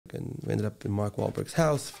and we ended up in Mark Wahlberg's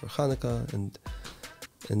house for Hanukkah, and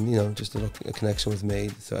just a connection was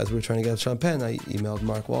made. So as we were trying to get Sean Penn, I emailed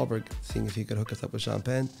Mark Wahlberg, seeing if he could hook us up with Sean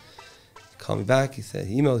Penn. He called me back. He said,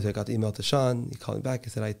 he emailed. I got the email to Sean. He called me back. He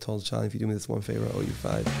said, I told Sean, if you do me this one favor, I owe you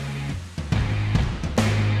 5.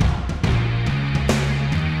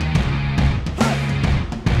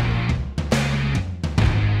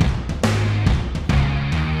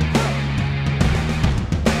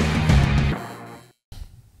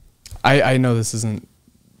 I know this isn't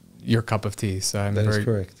your cup of tea, so I'm That is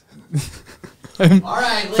correct. I'm All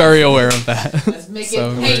right, very aware of that. Let's make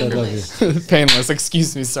it painless. Painless.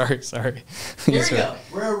 Excuse me. Sorry. Here we go.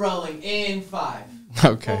 We're rolling in 5,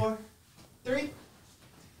 Okay. 4, 3.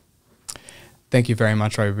 Thank you very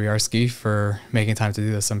much, Rabbi Boyarsky, for making time to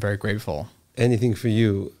do this. I'm very grateful. Anything for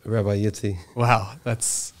you, Rabbi Yitzi. Wow,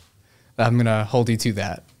 I'm gonna hold you to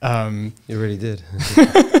that. You already did.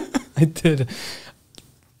 I did.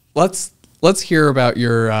 Let's hear about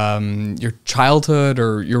your childhood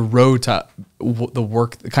or your road to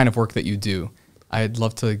the kind of work that you do. I'd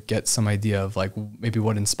love to get some idea of like maybe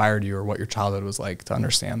what inspired you or what your childhood was like to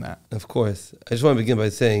understand that. Of course. I just want to begin by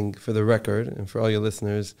saying, for the record and for all your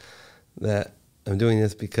listeners, that I'm doing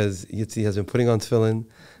this because Yitzi has been putting on tefflin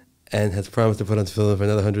and has promised to put on tefflin for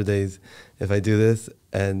another 100 days if I do this.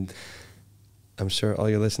 And I'm sure all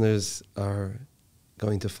your listeners are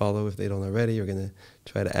going to follow if they don't already. You're going to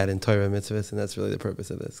try to add in Torah mitzvahs, and that's really the purpose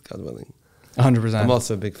of this, God willing. 100%. I'm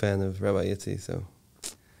also a big fan of Rabbi Yitzi, so.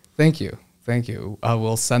 Thank you.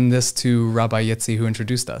 We'll send this to Rabbi Yitzi, who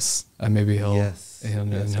introduced us. Maybe he'll enjoy.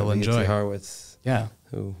 Yitzi Horowitz, yeah,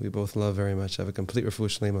 who we both love very much. Have a complete refuah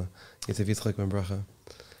shlema. Yitzi Yitzchak ben bracha.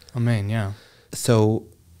 Amen. Yeah. So,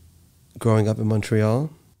 growing up in Montreal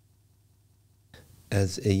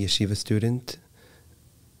as a yeshiva student,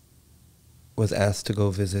 was asked to go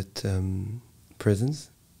visit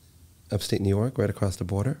prisons, upstate New York, right across the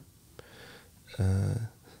border.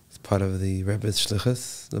 It's part of the Rebbe's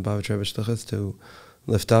shlichus, the Lubavitch Rebbe's shlichus, to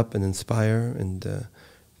lift up and inspire and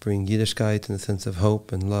bring Yiddishkeit and a sense of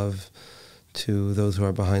hope and love to those who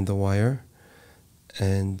are behind the wire.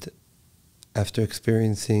 And after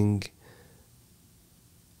experiencing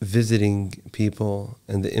visiting people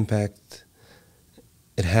and the impact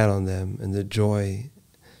it had on them and the joy,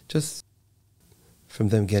 just from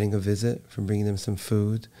them getting a visit, from bringing them some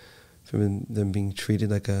food, from them being treated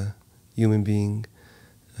like a human being,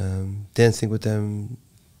 dancing with them,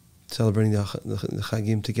 celebrating the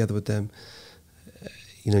Chagim together with them.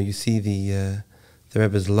 You see the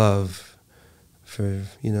Rebbe's love for,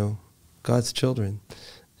 God's children,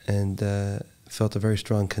 and felt a very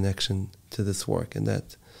strong connection to this work, and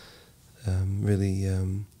that really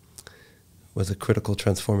was a critical,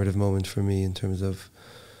 transformative moment for me in terms of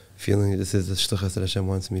feeling that this is the shlichus that Hashem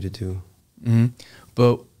wants me to do. Mm-hmm.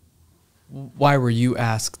 But why were you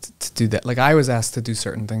asked to do that? Like, I was asked to do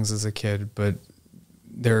certain things as a kid, but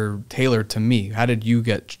they're tailored to me. How did you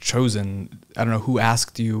get chosen? I don't know who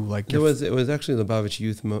asked you. Like, it was actually the Lubavitch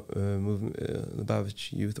Youth movement,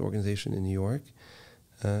 Lubavitch Youth Organization in New York,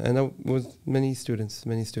 and there was many students.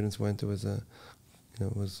 Many students went. It was a,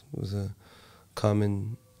 was a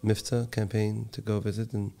common mitzvah campaign to go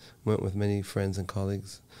visit, and went with many friends and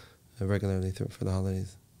colleagues regularly for the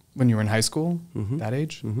holidays. When you were in high school, Mm-hmm. that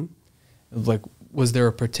age? Mm-hmm. Like, was there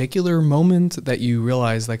a particular moment that you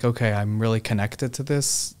realized, like, okay, I'm really connected to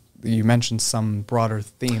this? You mentioned some broader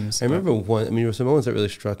themes. I remember there were some moments that really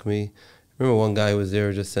struck me. I remember one guy was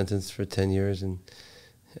there just sentenced for 10 years, and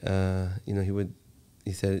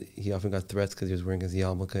he said he often got threats because he was wearing his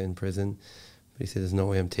yarmulke in prison, but he said, there's no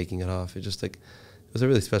way I'm taking it off. It was a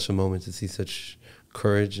really special moment to see such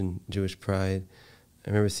courage and Jewish pride. I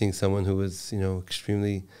remember seeing someone who was,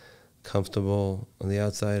 extremely comfortable on the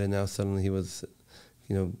outside, and now suddenly he was,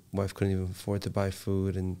 wife couldn't even afford to buy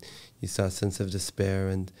food, and you saw a sense of despair,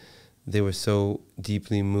 and they were so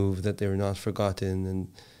deeply moved that they were not forgotten,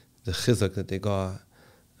 and the chizuk that they got,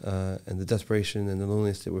 and the desperation and the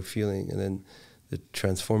loneliness they were feeling, and then the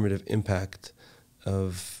transformative impact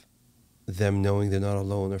of them knowing they're not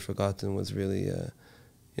alone or forgotten was really,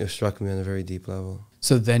 struck me on a very deep level.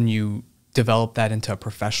 So then you developed that into a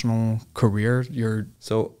professional career?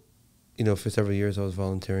 For several years I was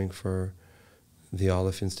volunteering for the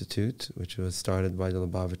Aleph Institute, which was started by the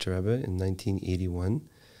Lubavitch Rebbe in 1981.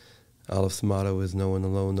 Aleph's motto is "No one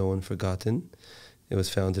alone, no one forgotten." It was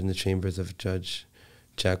founded in the chambers of Judge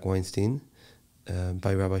Jack Weinstein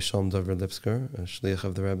by Rabbi Shalom Dover Lipsker, a shliach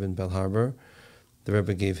of the Rebbe in Bell Harbor. The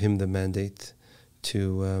Rebbe gave him the mandate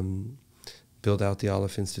to build out the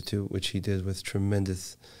Aleph Institute, which he did with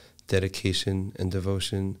tremendous dedication and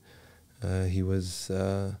devotion. He was,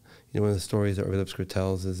 one of the stories that Rabbi Boyarsky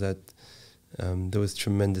tells is that there was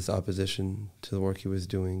tremendous opposition to the work he was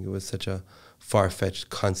doing. It was such a far-fetched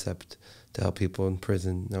concept to help people in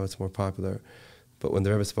prison. Now it's more popular. But when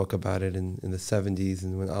the Rebbe spoke about it in the 70s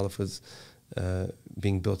and when Aleph was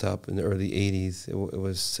being built up in the early 80s, it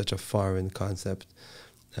was such a foreign concept.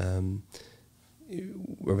 Rabbi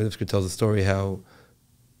Boyarsky tells a story how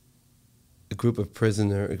a group of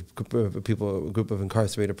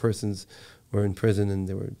incarcerated persons were in prison and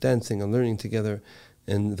they were dancing and learning together,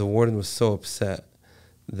 and the warden was so upset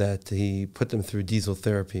that he put them through diesel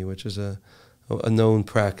therapy, which is a known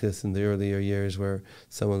practice in the earlier years where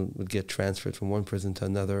someone would get transferred from one prison to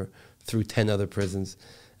another through 10 other prisons.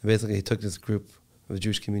 And basically he took this group of the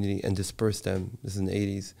Jewish community and dispersed them, this is in the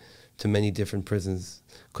 80s, to many different prisons.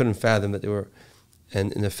 Couldn't fathom that they were,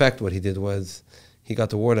 and in effect what he did was he got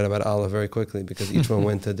the word out about Aleph very quickly because each one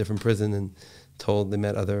went to a different prison and they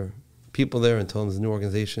met other people there and told them it was a new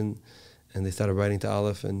organization, and they started writing to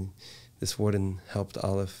Aleph, and this warden helped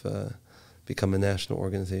Aleph become a national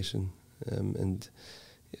organization.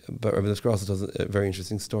 But Rabbi Boyarsky also tells a very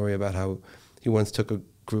interesting story about how he once took a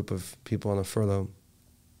group of people on a furlough,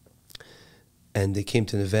 and they came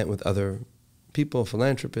to an event with other people,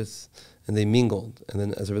 philanthropists, and they mingled. And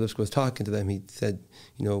then as Rabbi Boyarsky was talking to them, he said,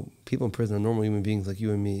 people in prison are normal human beings like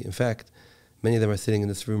you and me. In fact, many of them are sitting in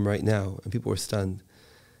this room right now, and people were stunned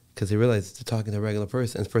because they realized they're talking to a regular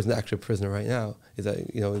person, and this person is actually a prisoner right now, is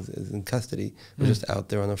in custody, or just out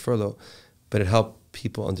there on a furlough. But it helped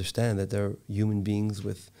people understand that they're human beings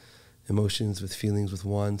with emotions, with feelings, with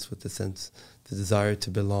wants, with the desire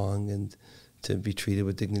to belong and to be treated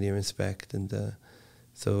with dignity and respect. And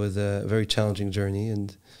so it was a very challenging journey.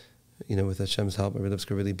 And, with Hashem's help, Rabbi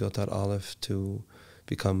Boyarsky really built out Aleph to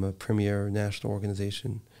become a premier national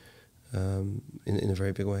organization in a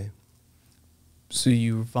very big way. So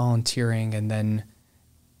you were volunteering, and then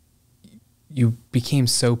you became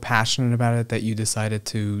so passionate about it that you decided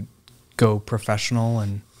to go professional,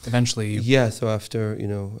 and eventually so after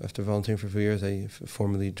volunteering for a few years, I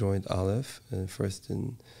formally joined Aleph, first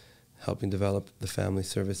in helping develop the family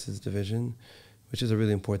services division, which is a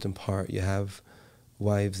really important part. You have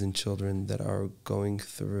wives and children that are going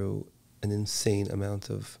through an insane amount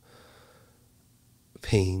of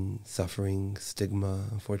pain, suffering, stigma.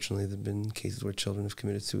 Unfortunately, there have been cases where children have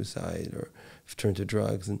committed suicide or have turned to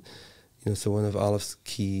drugs, and so one of Aleph's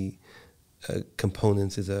key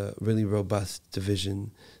components is a really robust division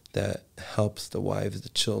that helps the wives, the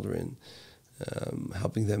children,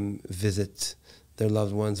 helping them visit their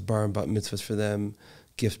loved ones, bar and bat mitzvahs for them,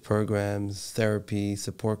 gift programs, therapy,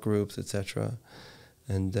 support groups, etc.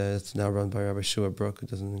 And it's now run by Rabbi Shua Brook, who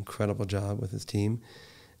does an incredible job with his team.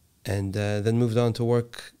 And then moved on to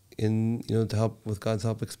work to help, with God's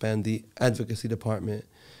help, expand the Advocacy department,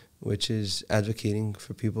 which is advocating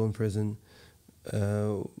for people in prison,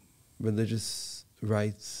 religious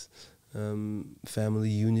rights, family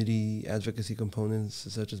unity, advocacy components,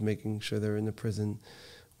 such as making sure they're in the prison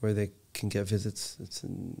where they can get visits. It's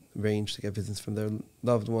arranged to get visits from their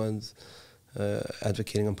loved ones,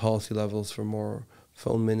 advocating on policy levels for more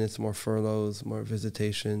phone minutes, more furloughs, more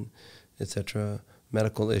visitation, etc.,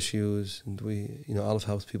 medical issues. And Aleph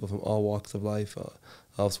helps people from all walks of life.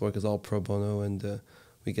 Aleph's work is all pro bono, and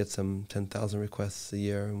we get some 10,000 requests a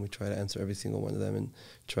year, and we try to answer every single one of them and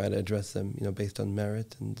try to address them, based on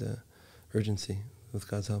merit and urgency, with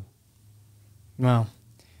God's help. Wow.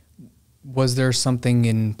 Was there something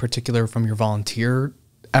in particular from your volunteer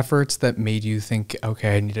efforts that made you think,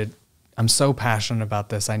 okay, I'm so passionate about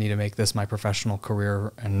this, I need to make this my professional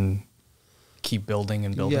career and keep building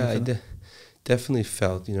and building? Yeah, I definitely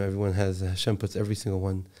felt, everyone Hashem puts every single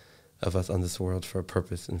one of us on this world for a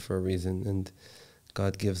purpose and for a reason, and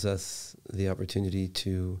God gives us the opportunity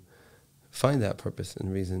to find that purpose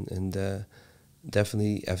and reason. And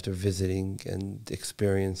definitely after visiting and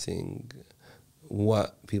experiencing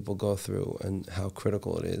what people go through and how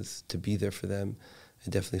critical it is to be there for them, I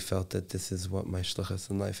definitely felt that this is what my shlichus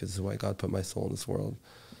in life is. This is why God put my soul in this world,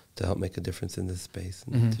 to help make a difference in this space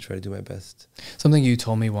and to try to do my best. Something you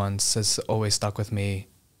told me once has always stuck with me,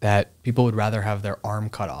 that people would rather have their arm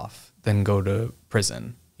cut off than go to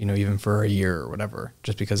prison, even for a year or whatever,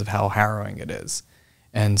 just because of how harrowing it is.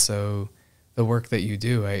 And so the work that you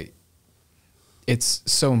do, it's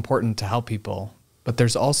so important to help people, but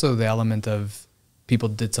there's also the element of people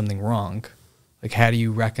did something wrong. Like, how do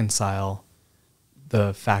you reconcile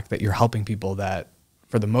the fact that you're helping people that,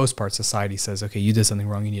 for the most part, society says, okay, you did something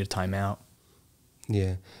wrong, you need a timeout?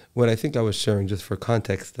 Yeah. What I think I was sharing, just for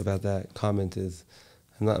context about that comment, is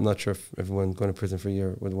I'm not sure if everyone going to prison for a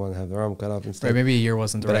year would want to have their arm cut off and stuff. Right, maybe a year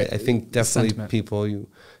wasn't the right I think definitely sentiment. people,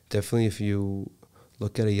 if you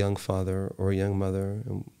look at a young father or a young mother,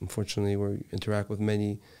 and unfortunately we interact with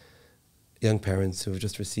many young parents who have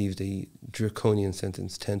just received a draconian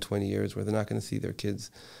sentence, 10, 20 years, where they're not going to see their kids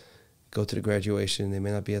go to the graduation, they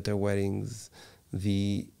may not be at their weddings,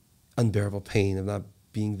 the unbearable pain of not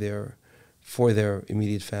being there for their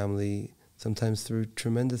immediate family, sometimes through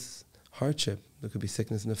tremendous hardship. There could be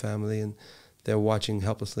sickness in the family, and they're watching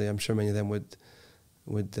helplessly. I'm sure many of them would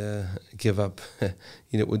give up,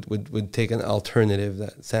 would take an alternative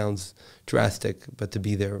that sounds drastic, but to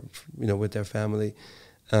be there, with their family.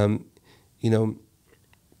 I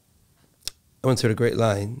once heard a great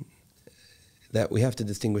line that we have to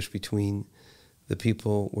distinguish between the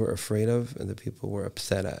people we're afraid of and the people we're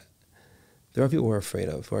upset at. There are people we're afraid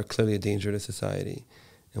of who are clearly a danger to society.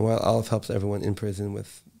 And while Aleph helps everyone in prison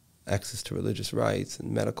with access to religious rights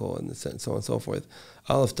and medical and so on and so forth,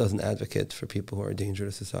 Aleph doesn't advocate for people who are a danger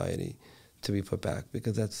to society to be put back,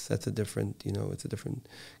 because that's a different, it's a different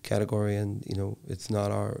category, and it's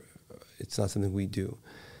not something we do.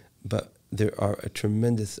 But there are a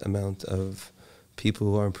tremendous amount of people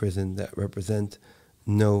who are in prison that represent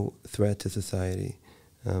no threat to society.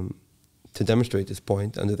 To demonstrate this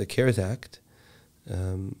point, under the CARES Act,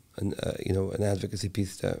 an advocacy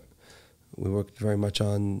piece that we worked very much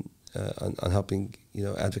on helping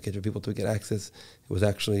advocate for people to get access. It was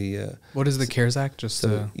actually what is the CARES Act?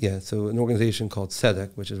 So an organization called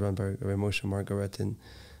SEDEC, which is run by Rabbi Moshe Margaretin,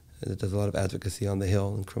 that does a lot of advocacy on the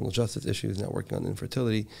Hill and criminal justice issues, now working on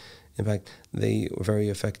infertility. In fact, they were very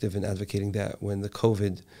effective in advocating that when the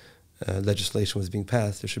COVID legislation was being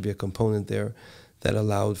passed, there should be a component there that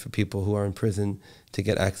allowed for people who are in prison to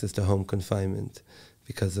get access to home confinement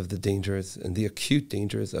because of the dangers and the acute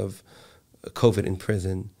dangers of COVID in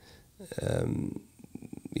prison.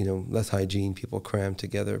 Less hygiene, people crammed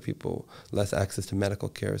together, people less access to medical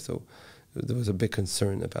care. So there was a big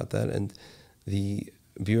concern about that. And the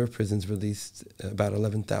Bureau of Prisons released about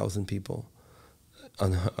 11,000 people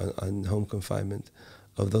on home confinement.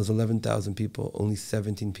 Of those 11,000 people, only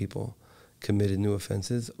 17 people committed new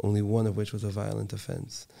offenses, only one of which was a violent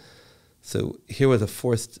offense. So here was a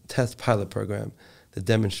forced test pilot program that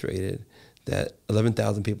demonstrated that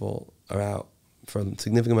 11,000 people are out for a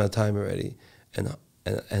significant amount of time already, and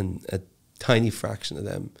a tiny fraction of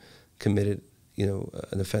them committed,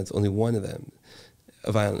 an offense. Only one of them,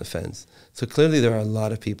 a violent offense. So clearly there are a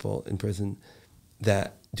lot of people in prison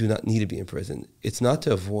that do not need to be in prison. It's not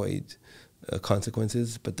to avoid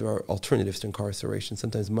consequences, but there are alternatives to incarceration,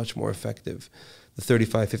 sometimes much more effective. The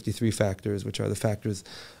 3553 factors, which are the factors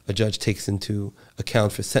a judge takes into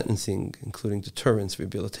account for sentencing, including deterrence,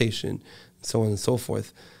 rehabilitation, and so on and so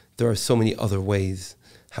forth. There are so many other ways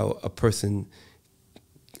how a person,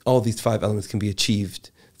 all these 5 elements can be achieved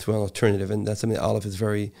through an alternative, and that's something that Aleph is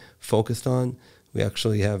very focused on. We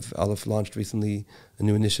actually have, Aleph launched recently a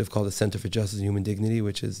new initiative called the Center for Justice and Human Dignity,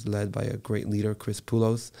 which is led by a great leader, Chris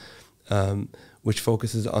Poulos, which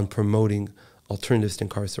focuses on promoting alternatives to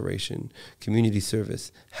incarceration, community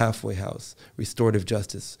service, halfway house, restorative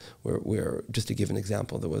justice. Where just to give an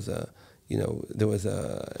example, there was a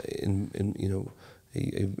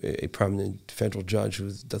prominent federal judge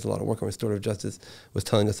who does a lot of work on restorative justice was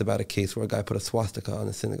telling us about a case where a guy put a swastika on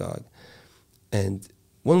a synagogue, and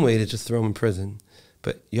one way to just throw him in prison,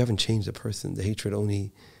 but you haven't changed the person. The hatred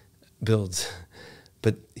only builds.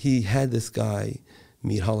 But he had this guy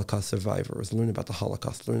meet Holocaust survivors, learn about the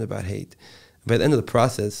Holocaust, learn about hate. By the end of the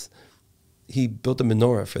process, he built a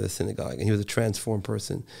menorah for the synagogue, and he was a transformed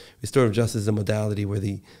person. Restorative justice is a modality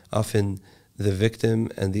where often the victim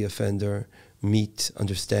and the offender meet,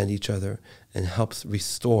 understand each other, and helps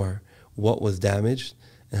restore what was damaged,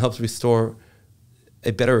 and helps restore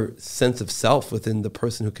a better sense of self within the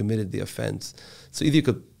person who committed the offense. So either you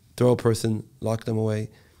could throw a person, lock them away,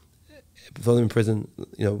 throw them in prison,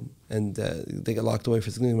 and they get locked away for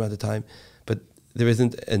a significant amount of time, but there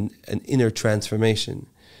isn't an inner transformation.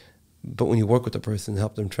 But when you work with the person,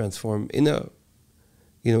 help them transform in a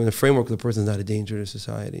framework where the person is not a danger to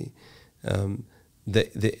society,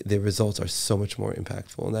 the results are so much more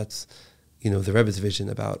impactful. And that's, the Rebbe's vision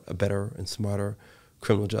about a better and smarter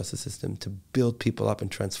criminal justice system to build people up and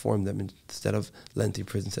transform them instead of lengthy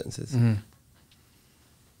prison sentences. Mm-hmm.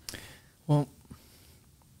 Well,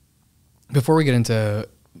 before we get into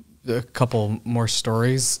a couple more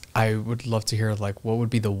stories, I would love to hear, what would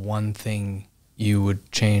be the one thing you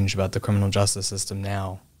would change about the criminal justice system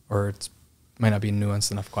now? Or it might not be a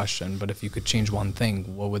nuanced enough question, but if you could change one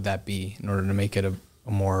thing, what would that be in order to make it a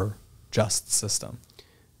more just system?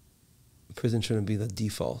 Prison shouldn't be the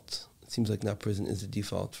default. It seems like now prison is the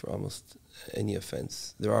default for almost any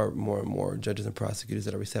offense. There are more and more judges and prosecutors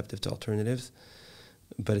that are receptive to alternatives,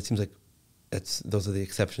 but it seems like those are the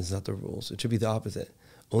exceptions, not the rules. It should be the opposite.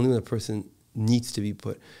 Only when a person needs to be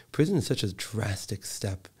put. Prison is such a drastic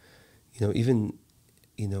step. Even,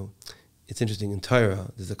 it's interesting, in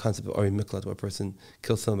Torah, there's a concept of Ari Miklat, where a person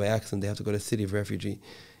kills someone by accident, they have to go to a city of refugee.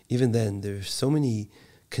 Even then, there's so many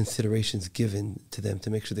considerations given to them to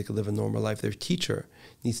make sure they can live a normal life. Their teacher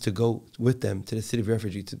needs to go with them to the city of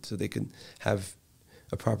refugee so they can have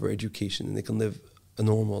a proper education and they can live a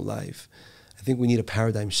normal life. I think we need a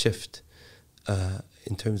paradigm shift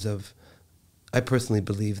in terms of, I personally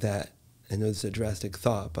believe that, I know this is a drastic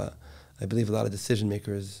thought, but I believe a lot of decision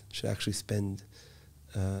makers should actually spend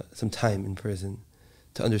some time in prison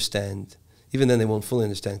to understand. Even then they won't fully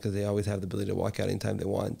understand because they always have the ability to walk out anytime they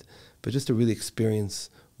want, but just to really experience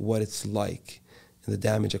what it's like and the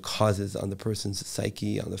damage it causes on the person's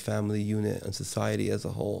psyche, on the family unit, on society as a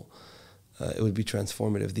whole. It would be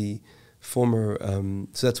transformative.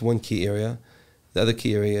 So that's one key area. The other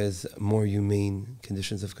key area is more humane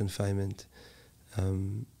conditions of confinement.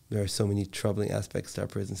 There are so many troubling aspects to our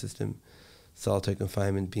prison system, solitary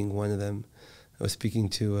confinement being one of them. I was speaking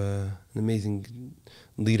to an amazing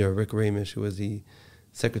leader, Rick Ramish, who was the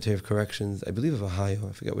Secretary of Corrections, I believe of Ohio,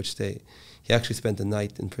 I forget which state. He actually spent the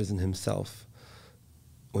night in prison himself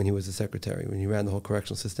when he was the secretary, when he ran the whole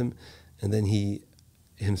correctional system, and then he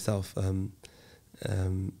himself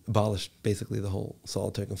abolished basically the whole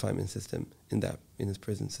solitary confinement system in his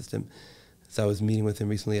prison system. So I was meeting with him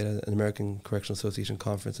recently at an American Correctional Association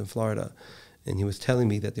conference in Florida, and he was telling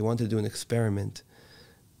me that they wanted to do an experiment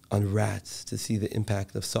on rats to see the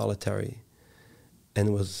impact of solitary, and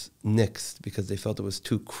it was nixed because they felt it was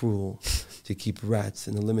too cruel to keep rats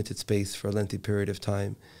in a limited space for a lengthy period of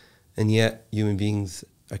time. And yet human beings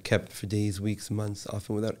are kept for days, weeks, months,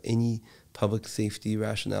 often without any public safety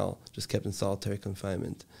rationale, just kept in solitary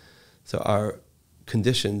confinement. So our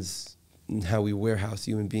conditions and how we warehouse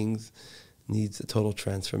human beings needs a total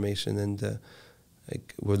transformation. And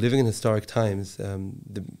we're living in historic times.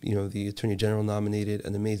 The Attorney General nominated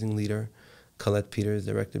an amazing leader, Colette Peters,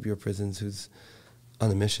 Director of Bureau of Prisons, who's on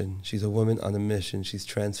a mission. She's a woman on a mission. She's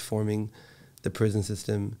transforming the prison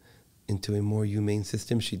system into a more humane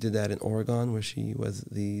system. She did that in Oregon, where she was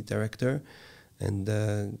the director. And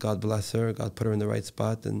God bless her. God put her in the right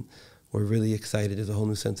spot. And we're really excited. There's a whole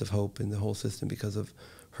new sense of hope in the whole system because of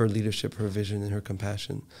her leadership, her vision, and her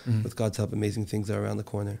compassion. Mm-hmm. With God's help, amazing things are around the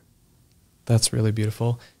corner. That's really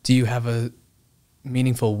beautiful. Do you have a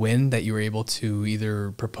meaningful win that you were able to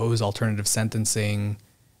either propose alternative sentencing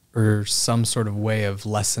or some sort of way of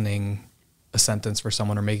lessening a sentence for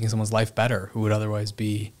someone or making someone's life better who would otherwise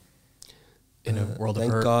be in a world of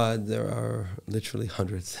hurt? Thank God there are literally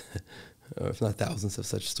hundreds, or if not thousands, of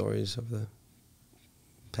such stories of the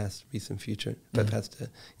past recent future, over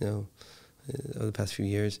the past few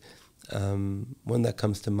years. One that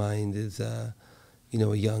comes to mind is, a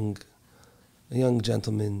young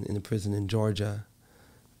gentleman in a prison in Georgia.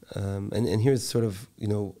 And here's sort of,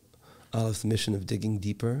 Aleph's mission of digging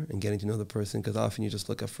deeper and getting to know the person, because often you just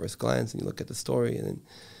look at first glance and you look at the story, and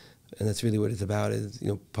that's really what it's about. Is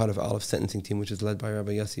part of Aleph's sentencing team, which is led by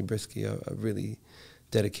Rabbi Zvi Boyarsky, a really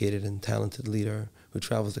dedicated and talented leader who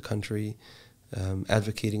travels the country,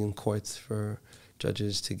 advocating in courts for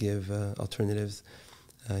judges to give alternatives.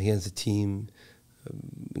 He has a team,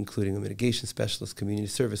 including a mitigation specialist, community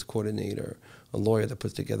service coordinator, a lawyer that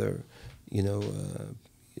puts together,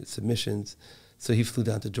 submissions. So he flew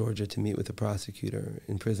down to Georgia to meet with the prosecutor.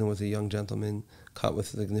 In prison was a young gentleman caught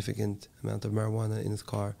with a significant amount of marijuana in his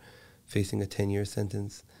car, facing a 10-year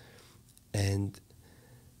sentence. And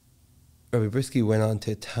Rabbi Boyarsky went on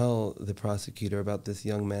to tell the prosecutor about this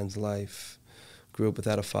young man's life. Grew up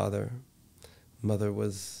without a father. Mother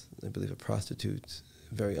was, I believe, a prostitute,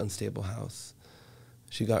 very unstable house.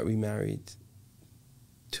 She got remarried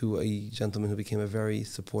to a gentleman who became a very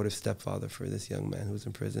supportive stepfather for this young man who was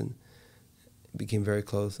in prison. Became very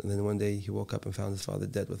close, and then one day he woke up and found his father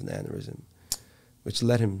dead with an aneurysm, which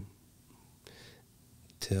led him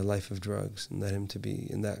to a life of drugs and led him to be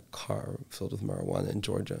in that car filled with marijuana in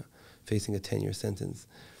Georgia, facing a 10-year sentence.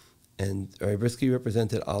 And Rabbi Boyarsky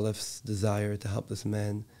represented Aleph's desire to help this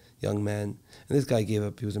young man. And this guy gave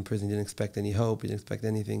up. He was in prison. He didn't expect any hope. He didn't expect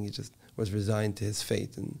anything. He just was resigned to his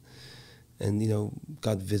fate. And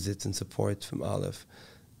got visits and support from Aleph.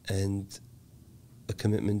 And a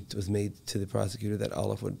commitment was made to the prosecutor that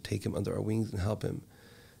Aleph would take him under our wings and help him.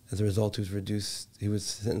 As a result, his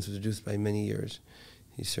sentence was reduced by many years.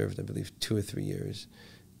 He served, I believe, 2 or 3 years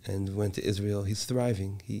and went to Israel. He's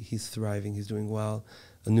thriving. He's thriving. He's doing well.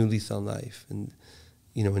 A new lease on life. And,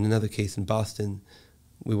 in another case in Boston,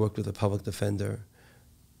 we worked with a public defender,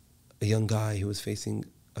 a young guy who was facing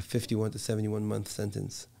a 51 to 71 month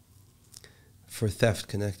sentence. for theft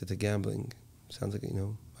connected to gambling. Sounds like,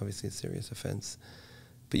 obviously a serious offense.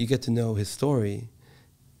 But you get to know his story.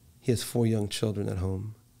 He has 4 young children at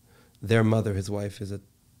home. Their mother, his wife, is a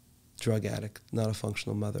drug addict, not a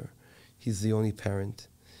functional mother. He's the only parent.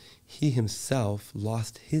 He himself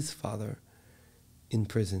lost his father in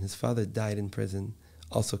prison. His father died in prison,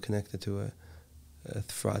 also connected to a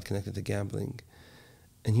fraud connected to gambling.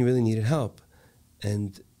 And he really needed help.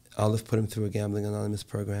 And Aleph put him through a Gambling Anonymous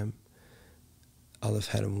program. Aleph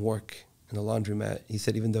had him work in a laundromat. He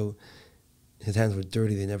said even though his hands were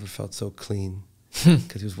dirty, they never felt so clean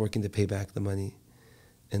because he was working to pay back the money.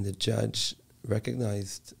 And the judge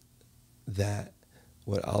recognized that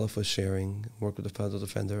what Aleph was sharing, work with the federal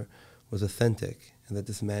defender, was authentic, and that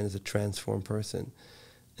this man is a transformed person.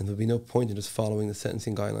 And there would be no point in just following the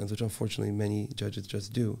sentencing guidelines, which unfortunately many judges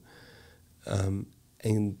just do,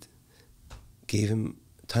 and gave him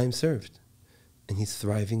time served. And he's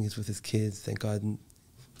thriving, he's with his kids, thank God,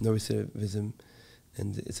 no recidivism,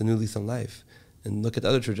 and it's a new lease on life. And look at the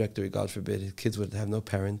other trajectory, God forbid, his kids would have no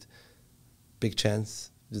parent. Big chance,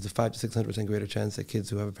 there's a 500 to 600% greater chance that kids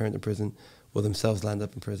who have a parent in prison will themselves land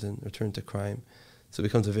up in prison, return to crime. So it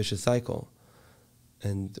becomes a vicious cycle.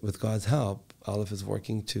 And with God's help, Aleph is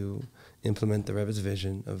working to implement the Rebbe's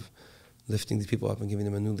vision of lifting these people up and giving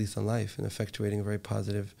them a new lease on life and effectuating a very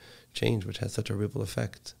positive change, which has such a ripple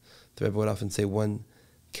effect. The Rebbe would often say one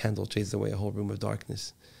candle chases away a whole room of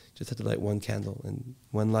darkness. Just have to light one candle, and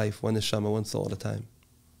one life, one neshama, one soul at a time.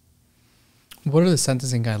 What are the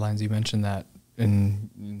sentencing guidelines? You mentioned that in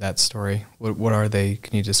that story. What are they?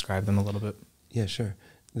 Can you describe them a little bit? Yeah, sure.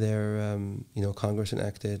 They're, Congress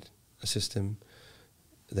enacted a system.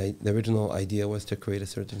 The original idea was to create a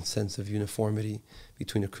certain sense of uniformity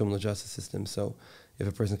between the criminal justice system. So if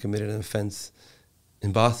a person committed an offense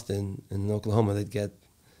in Boston and in Oklahoma, they'd get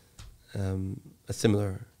a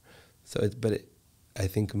similar. I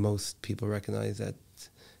think most people recognize that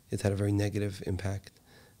it's had a very negative impact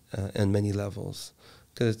on many levels,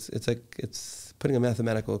 because it's putting a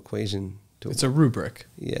mathematical equation to. It's a rubric.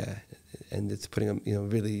 Yeah, and it's putting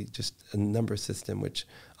really just a number system which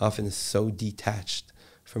often is so detached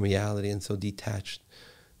from reality and so detached.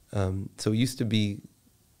 So it used to be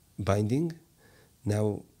binding.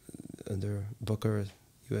 Now, under Booker,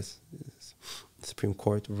 U.S. Supreme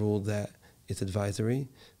Court ruled that it's advisory.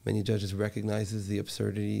 Many judges recognizes the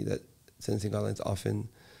absurdity that sentencing guidelines often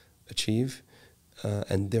achieve,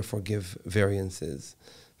 and therefore give variances.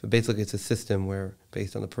 But basically, it's a system where,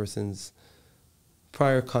 based on the person's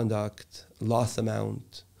prior conduct, loss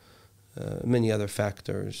amount, many other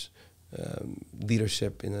factors,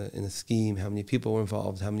 leadership in a scheme, how many people were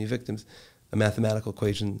involved, how many victims, a mathematical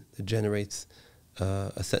equation that generates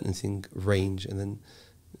a sentencing range. And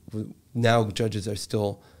then now judges are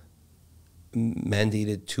still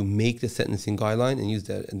mandated to make the sentencing guideline and use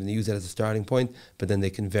that, and then use that as a starting point, but then they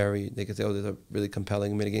can vary. They can say, there's a really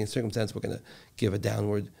compelling mitigating circumstance, we're going to give a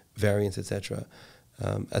downward variance, etc.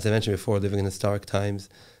 As I mentioned before, living in historic times,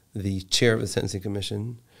 the chair of the Sentencing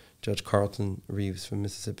Commission, Judge Carlton Reeves from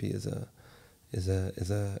Mississippi, is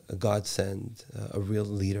a godsend, a real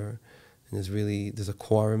leader, and there's a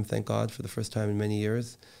quorum, thank God, for the first time in many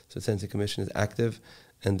years. So the Sentencing Commission is active,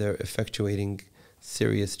 and they're effectuating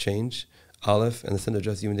serious change. Aleph and the Center of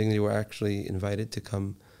Justice and Human Dignity were actually invited to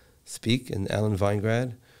come speak, and Alan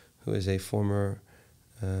Weingrad, who is a former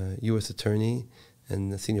U.S. attorney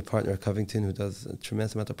and a senior partner at Covington, who does a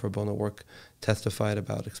tremendous amount of pro bono work, testified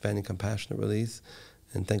about expanding compassionate release.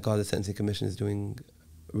 And thank God the Sentencing Commission is doing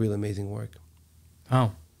real amazing work.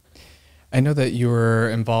 Oh. I know that you were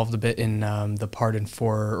involved a bit in the pardon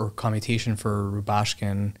for, or commutation for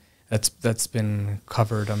Rubashkin. That's been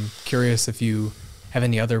covered. I'm curious if you have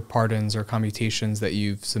any other pardons or commutations that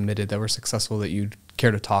you've submitted that were successful that you'd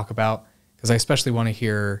care to talk about? Because I especially want to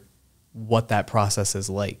hear what that process is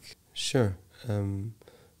like. Sure. Shalom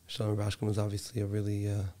Rubashkin was obviously a really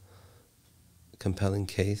compelling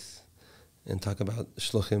case, and talk about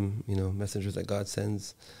shluchim, messengers that God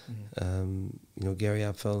sends. Mm-hmm. Gary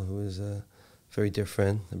Apfel, who is a very dear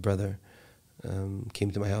friend, a brother,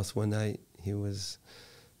 came to my house one night. He was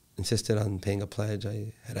insisted on paying a pledge.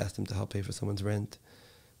 I had asked him to help pay for someone's rent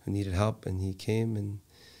who needed help, and he came and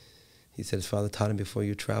he said his father taught him, before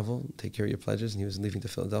you travel, take care of your pledges. And he was leaving to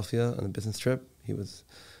Philadelphia on a business trip. He was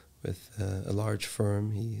with a large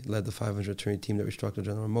firm. He led the 500 attorney team that restructured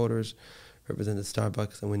General Motors, represented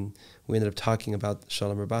Starbucks. And when we ended up talking about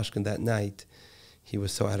Shalom Rubashkin that night, he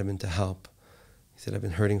was so adamant to help. He said, I've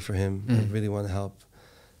been hurting for him. I really want to help.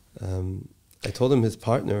 I told him his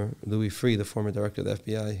partner, Louis Freeh, the former director of the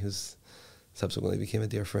FBI, who's subsequently became a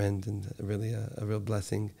dear friend and really a real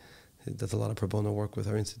blessing, He does a lot of pro bono work with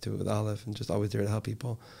our institute, with Aleph, and just always there to help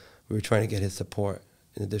people. We were trying to get his support,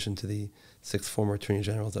 in addition to the 6 former attorney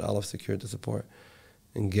generals that Aleph secured the support.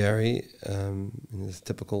 And Gary, in his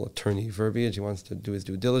typical attorney verbiage, he wants to do his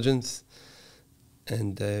due diligence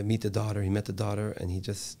and meet the daughter. He met the daughter, and he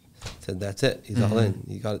just said, that's it. He's all in.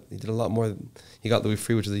 He did a lot more. He got Louis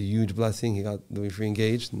free, which is a huge blessing. He got Louis free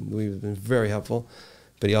engaged, and Louis has been very helpful.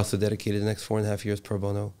 But he also dedicated the next 4.5 years pro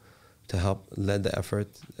bono to help, led the effort.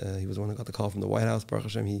 He was the one who got the call from the White House, Baruch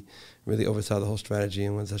Hashem. He really oversaw the whole strategy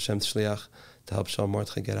and was Hashem's shliach to help Shalom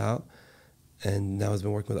Mordechai get out. And now has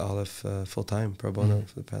been working with Aleph full-time, pro bono,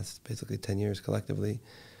 for the past basically 10 years collectively.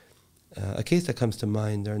 A case that comes to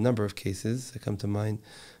mind, there are a number of cases that come to mind.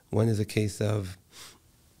 One is a case of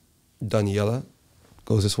Daniela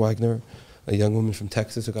Gozes Wagner, a young woman from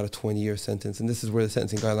Texas who got a 20-year sentence. And this is where the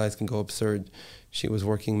sentencing guidelines can go absurd. She was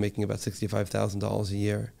working, making about $65,000 a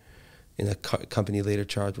year in a company later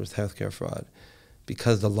charged with healthcare fraud.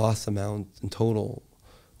 Because the loss amount in total,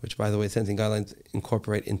 which, by the way, sentencing guidelines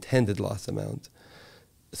incorporate intended loss amount,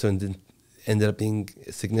 so it ended up being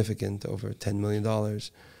significant, over $10 million.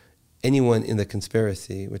 Anyone in the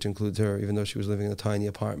conspiracy, which includes her, even though she was living in a tiny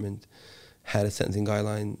apartment, had a sentencing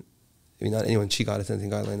guideline. I mean, not anyone, she got a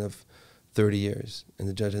sentencing guideline of 30 years, and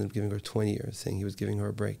the judge ended up giving her 20 years, saying he was giving her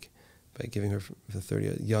a break by giving her for 30,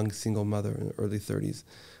 a young single mother in her early 30s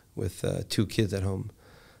with 2 kids at home,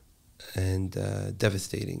 and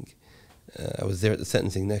devastating. I was there at the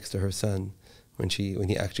sentencing next to her son when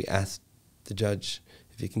he actually asked the judge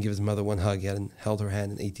if he can give his mother one hug. He hadn't held her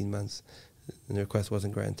hand in 18 months, and the request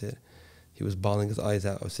wasn't granted. He was bawling his eyes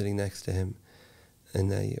out. I was sitting next to him. And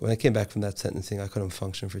when I came back from that sentencing, I couldn't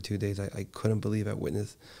function for 2 days. I couldn't believe what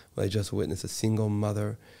I just witnessed, a single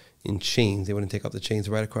mother in chains. They wouldn't take off the chains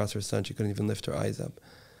right across her son. She couldn't even lift her eyes up.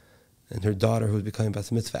 And her daughter, who was becoming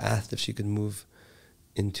Bas Mitzvah, asked if she could move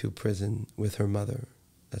into prison with her mother.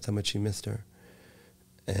 That's how much she missed her.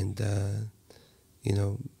 And,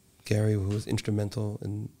 Gary, who was instrumental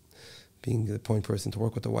in being the point person to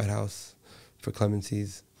work with the White House for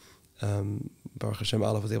clemencies, Baruch Hashem,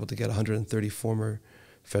 Aleph was able to get 130 former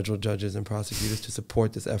federal judges and prosecutors to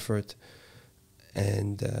support this effort.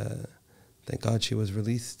 And thank God she was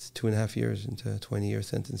released 2.5 years into a 20-year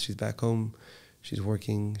sentence. She's back home. She's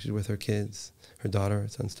working. She's with her kids, her daughter, her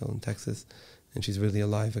son's still in Texas. And she's really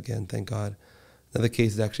alive again, thank God. Another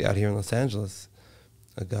case is actually out here in Los Angeles.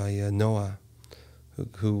 A guy, Noah,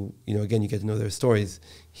 who again, you get to know their stories.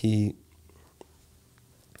 He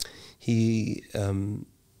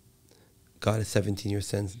got a 17-year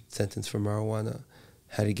sentence for marijuana.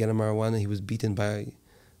 How did he get a marijuana? He was beaten by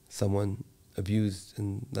someone, abused,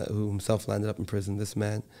 and who himself landed up in prison, this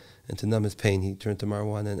man. And to numb his pain, he turned to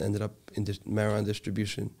marijuana and ended up in marijuana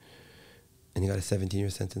distribution. And he got a 17-year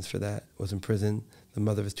sentence for that. Was in prison. The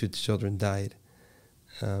mother of his 2 children died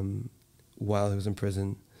while he was in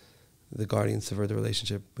prison. The guardian severed the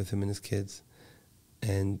relationship with him and his kids.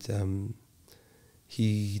 And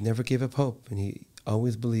he never gave up hope. And he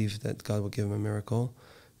always believed that God would give him a miracle.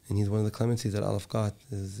 And he's one of the clemencies that Aleph got.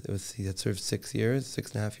 He had served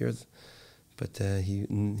 6.5 years. But he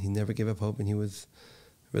never gave up hope, and he was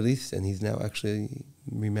released. And he's now actually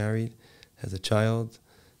remarried, has a child,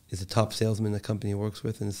 is a top salesman in the company he works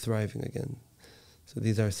with, and is thriving again. So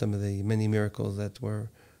these are some of the many miracles that we're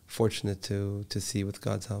fortunate to see with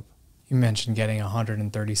God's help. You mentioned getting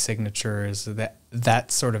 130 signatures,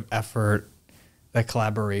 that sort of effort, that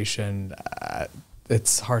collaboration,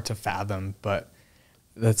 it's hard to fathom, but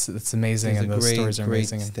that's amazing, and those stories are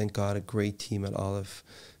amazing. Thank God, a great team at Aleph,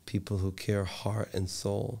 people who care heart and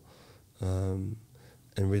soul, and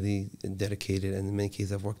really dedicated. And in many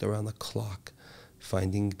cases, I've worked around the clock,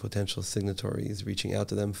 finding potential signatories, reaching out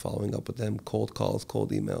to them, following up with them, cold calls,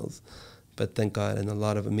 cold emails. But thank God, and a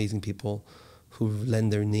lot of amazing people who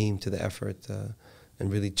lend their name to the effort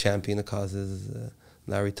and really champion the causes.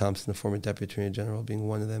 Larry Thompson, the former Deputy Attorney General, being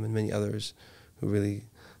one of them, and many others who really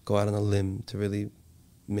go out on a limb to really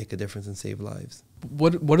make a difference and save lives.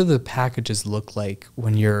 What do the packages look like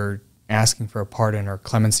when you're asking for a pardon or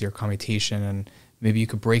clemency or commutation? And maybe you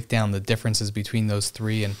could break down the differences between those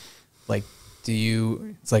three. And like,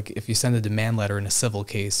 it's like if you send a demand letter in a civil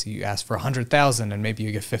case, you ask for 100,000 and maybe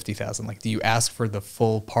you get 50,000. Like, do you ask for the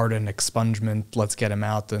full pardon, expungement, let's get him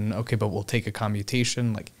out, and okay, but we'll take a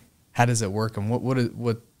commutation? Like, how does it work, and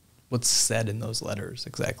what's said in those letters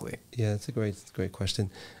exactly? Yeah, it's a great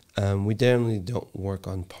question. We generally don't work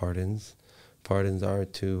on pardons. Pardons are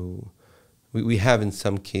we have in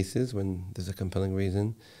some cases when there's a compelling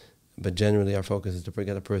reason, But generally, our focus is to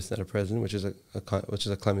get a person at a present, which is a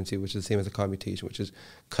clemency, which is the same as a commutation, which is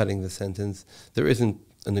cutting the sentence. There isn't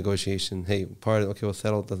a negotiation. Hey, we'll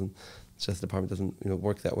settle. Justice Department doesn't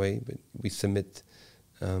work that way. But we submit,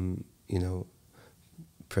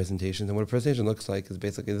 presentations, and what a presentation looks like is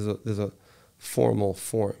basically there's a formal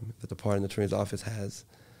form that the pardon attorney's office has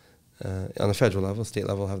on the federal level. State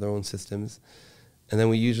level have their own systems, and then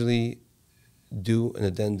we usually do an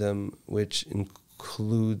addendum which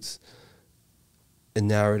includes a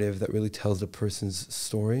narrative that really tells the person's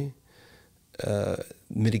story,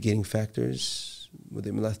 mitigating factors, were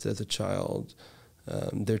they molested as a child,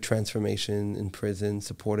 their transformation in prison,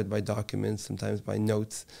 supported by documents, sometimes by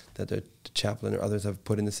notes that the chaplain or others have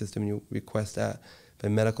put in the system, and you request that, by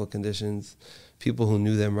medical conditions, people who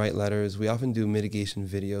knew them write letters. We often do mitigation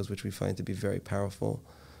videos, which we find to be very powerful,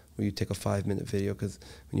 where you take a 5-minute video, because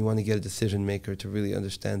when you want to get a decision maker to really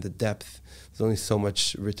understand the depth, there's only so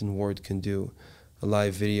much written word can do. A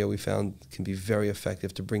live video we found can be very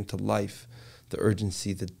effective to bring to life the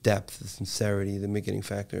urgency, the depth, the sincerity, the mitigating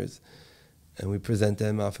factors. And we present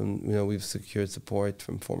them. Often, we've secured support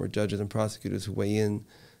from former judges and prosecutors who weigh in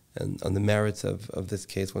and on the merits of this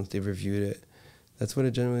case once they've reviewed it. That's what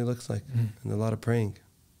it generally looks like, and a lot of praying.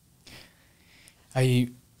 I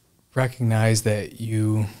recognize that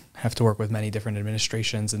you have to work with many different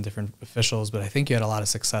administrations and different officials, but I think you had a lot of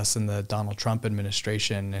success in the Donald Trump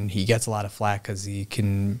administration, and he gets a lot of flack because he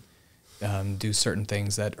can do certain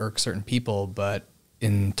things that irk certain people, but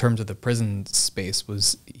in terms of the prison space,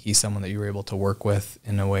 was he someone that you were able to work with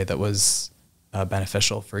in a way that was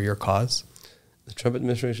beneficial for your cause? The Trump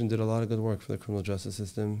administration did a lot of good work for the criminal justice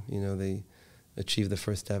system. They achieved the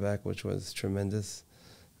First Step Act, which was tremendous.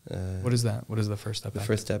 What is that? What is the First Step Act? The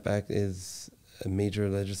First Step Act is a major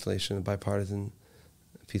legislation, a bipartisan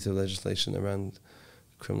piece of legislation around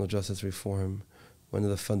criminal justice reform. There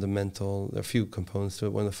are a few components to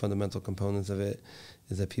it. One of the fundamental components of it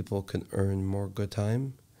is that people can earn more good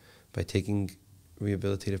time by taking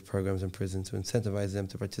rehabilitative programs in prison, to incentivize them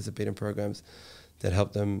to participate in programs that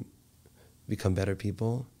help them become better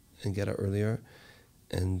people and get out earlier.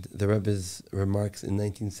 And the Rebbe's remarks in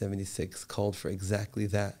 1976 called for exactly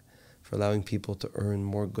that, for allowing people to earn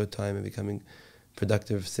more good time and becoming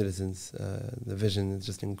productive citizens. The vision is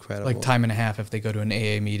just incredible. Like time and a half if they go to an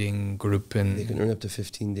AA meeting group. And they can earn up to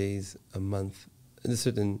 15 days a month. In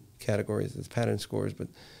certain categories, there's pattern scores, but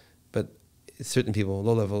certain people,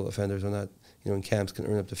 low-level offenders, are not, in camps, can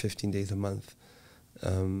earn up to 15 days a month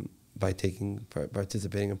by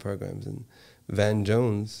participating in programs. And Van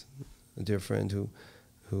Jones, a dear friend who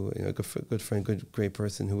a good friend, great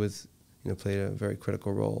person who was, played a very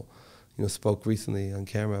critical role, spoke recently on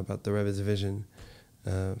camera about the Rebbe's vision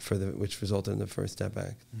which resulted in the First Step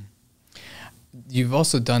Act. You've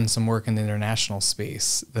also done some work in the international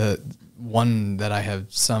space, the one that I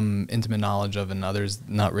have some intimate knowledge of and others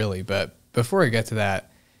not really. But before I get to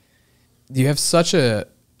that, you have such a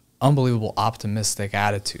unbelievable optimistic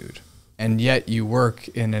attitude, and yet you work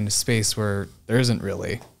in a space where there isn't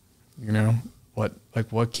really,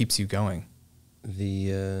 what keeps you going?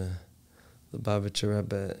 The Lubavitcher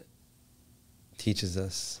Rebbe teaches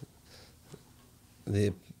us,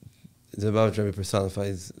 the Lubavitcher Rebbe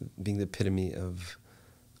personifies being the epitome of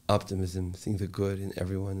optimism, seeing the good in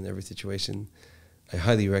everyone, in every situation. I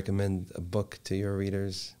highly recommend a book to your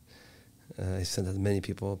readers. I sent out to many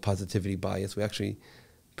people, Positivity Bias. We actually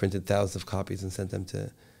printed thousands of copies and sent them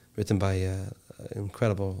written by an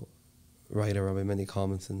incredible writer, Rabbi Mendy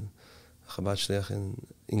Kalmanson, Chabad Shliach in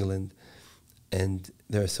England. And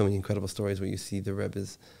there are so many incredible stories where you see the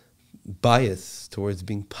Rebbe's bias towards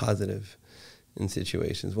being positive in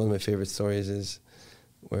situations. One of my favorite stories is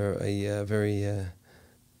where a very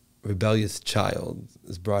rebellious child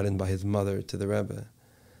is brought in by his mother to the Rebbe,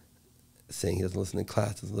 saying he doesn't listen in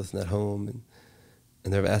class, doesn't listen at home.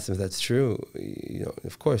 And the Rebbe asks him if that's true.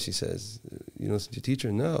 Of course, he says, you don't listen to your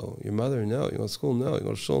teacher? No. Your mother? No. You go to school? No. You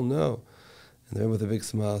go to shul? No. And the Rebbe with a big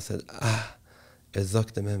smile said,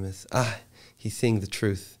 ezok dem emes. He's saying the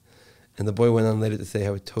truth. And the boy went on later to say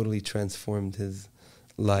how it totally transformed his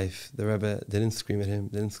life. The Rebbe didn't scream at him,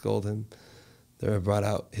 didn't scold him. The Rebbe brought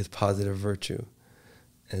out his positive virtue,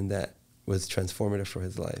 and that was transformative for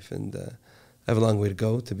his life. And I have a long way to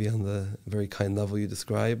go to be on the very kind level you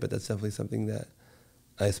describe, but that's definitely something that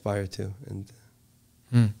I aspire to.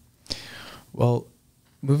 And Well,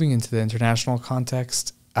 moving into the international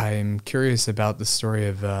context, I'm curious about the story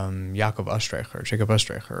of Jacob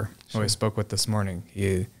Ostreicher, who I spoke with this morning.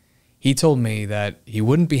 He told me that he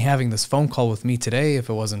wouldn't be having this phone call with me today if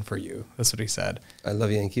it wasn't for you. That's what he said. I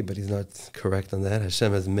love Yankee, but he's not correct on that.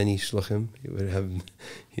 Hashem has many shluchim.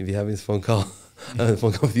 He'd be having his phone call. A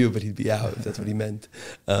phone call with you, but he'd be out, if that's what he meant.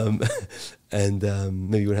 Maybe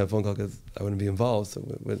you wouldn't have a phone call because I wouldn't be involved, so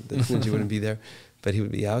the synergy wouldn't be there. But he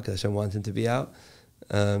would be out because Hashem wants him to be out.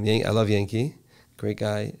 I love Yankee. Great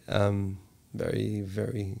guy. Very,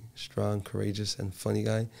 very strong, courageous, and funny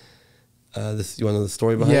guy. You want to know the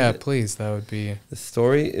story behind it? Yeah, please. That would be... The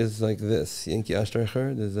story is like this. Yankee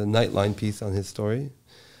Ashtracher, there's a Nightline piece on his story.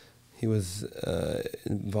 He was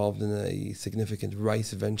involved in a significant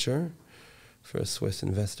rice venture for a Swiss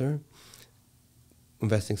investor,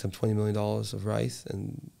 investing some $20 million of rice,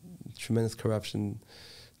 and tremendous corruption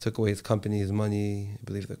took away his company, his money, I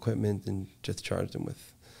believe the equipment, and just charged him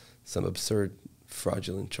with some absurd,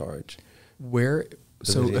 fraudulent charge. Where?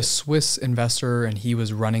 So a Swiss investor, and he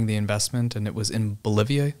was running the investment, and it was in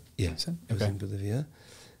Bolivia? Yeah, it was in Bolivia.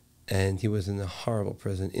 And he was in a horrible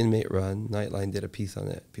prison, inmate run. Nightline did a piece on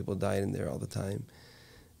it. People died in there all the time.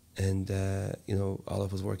 And,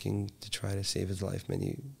 Aleph was working to try to save his life.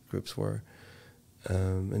 Many groups were.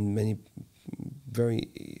 And many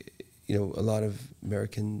a lot of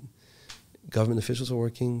American government officials were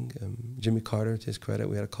working. Jimmy Carter, to his credit,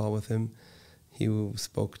 we had a call with him. He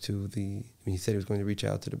spoke to he said he was going to reach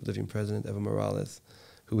out to the Bolivian president, Evo Morales,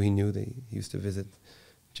 who he knew. He used to visit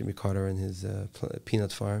Jimmy Carter in his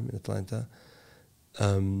peanut farm in Atlanta.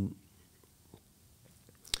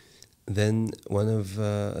 Then one of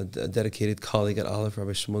a dedicated colleague at Aleph,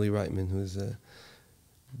 Rabbi Shmuley Reitman, who's a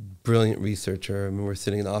brilliant researcher. I remember we were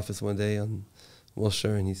sitting in the office one day on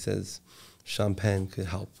Wilshire, and he says Sean Penn could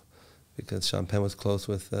help because Sean Penn was close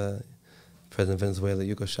with President of Venezuela,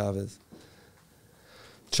 Hugo Chavez.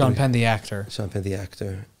 Sean Penn, the actor. Sean Penn, the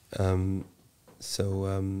actor. We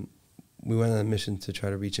went on a mission to try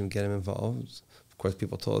to reach him, get him involved. Of course,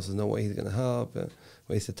 people told us there's no way he's going to help,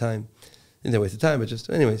 waste of time. Didn't waste of time, but just,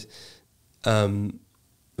 anyways. By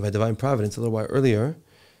divine providence, a little while earlier,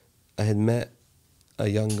 I had met a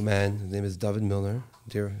young man, his name is David Milner,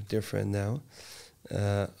 dear friend now,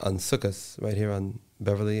 on Sukkot, right here on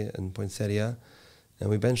Beverly and Poinsettia. And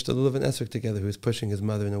we benched a Lulav and Esrik together, who was pushing his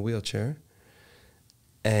mother in a wheelchair.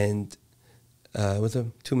 And it was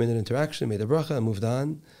a 2-minute interaction, made a bracha, and moved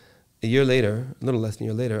on. A year later, a little less than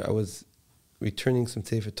a year later, I was returning some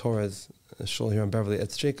Sefer Torahs, a shul here on Beverly,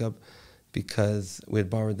 at Jacob, because we had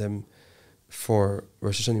borrowed them for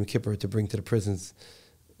Rosh Hashanah Yom Kippur to bring to the prisons.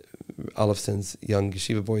 Aleph sends young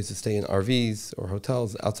yeshiva boys to stay in RVs or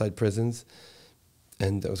hotels outside prisons.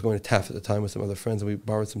 And I was going to Taft at the time with some other friends, and we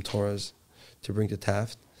borrowed some Torahs to bring to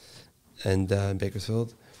Taft and in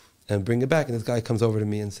Bakersfield. And bring it back, and this guy comes over to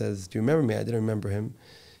me and says, "Do you remember me?" I didn't remember him.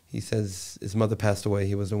 He says his mother passed away.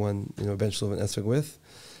 He was the one, eventually went Esrog with.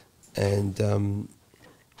 And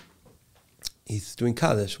he's doing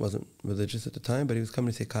Kaddish, wasn't religious at the time, but he was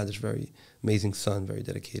coming to say Kaddish, very amazing son, very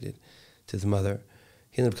dedicated to his mother.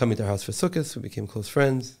 He ended up coming to our house for Sukkot. We became close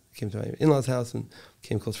friends. Came to my in-laws' house and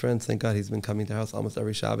became close friends. Thank God he's been coming to our house almost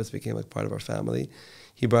every Shabbos, became like part of our family.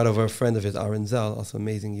 He brought over a friend of his, Aaron Zell, also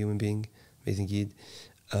amazing human being, amazing Yid,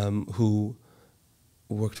 who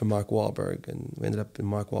worked for Mark Wahlberg, and we ended up in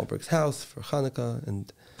Mark Wahlberg's house for Hanukkah,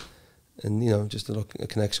 and just a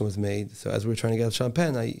connection was made. So as we were trying to get Sean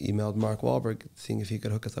Penn, I emailed Mark Wahlberg, seeing if he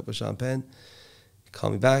could hook us up with Sean Penn. He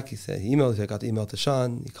called me back. He said he emailed. I got the email to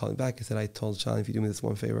Sean. He called me back. He said, "I told Sean, if you do me this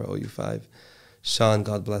one favor, I owe you 5." Sean,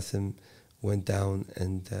 God bless him, went down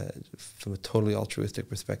and from a totally altruistic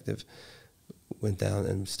perspective, went down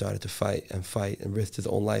and started to fight and risked his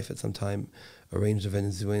own life at some time. Arranged a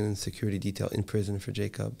Venezuelan security detail in prison for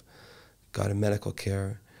Jacob, got him medical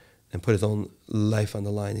care, and put his own life on the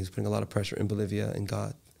line. He was putting a lot of pressure in Bolivia, and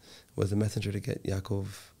God was the messenger to get Yaakov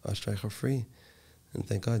Ashtracher free. And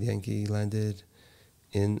thank God, Yankee landed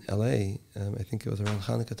in L.A. I think it was around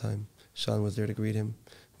Hanukkah time. Sean was there to greet him.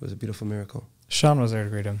 It was a beautiful miracle. Sean was there to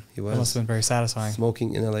greet him. He was. That must have been very satisfying.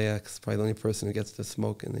 Smoking in LAX, probably the only person who gets to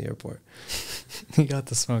smoke in the airport. He got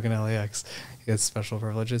to smoke in LAX. He gets special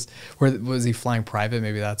privileges. Where was he flying private?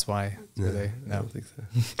 Maybe that's why. No, I don't think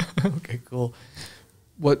so. Okay, cool.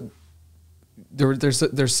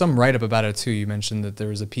 There's some write-up about it too. You mentioned that there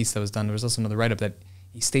was a piece that was done. There was also another write-up that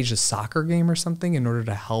he staged a soccer game or something in order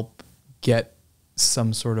to help get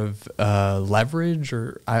some sort of leverage,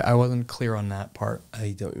 or I wasn't clear on that part.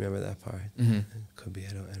 I don't remember that part. Mm-hmm. Could be.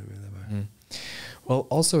 I don't remember that part. Mm-hmm. Well,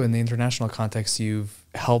 also in the international context, you've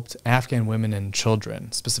helped Afghan women and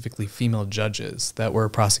children, specifically female judges that were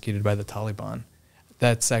prosecuted by the Taliban.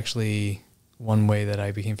 That's actually one way that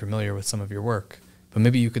I became familiar with some of your work. But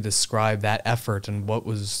maybe you could describe that effort and what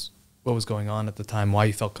was what was going on at the time, why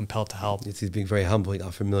you felt compelled to help. He's being very humble. He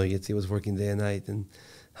offered millions. He was working day and night and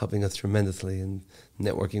helping us tremendously and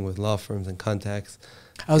networking with law firms and contacts.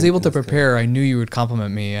 I was able to prepare. I knew you would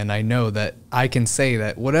compliment me, and I know that I can say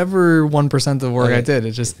that whatever 1% of the work I did,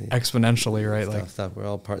 it's just exponentially, right? Stop. We're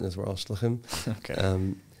all partners. We're all shluchim.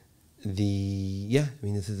 Okay.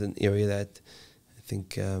 This is an area that I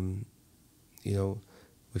think,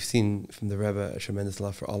 we've seen from the Rebbe a tremendous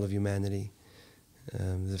love for all of humanity.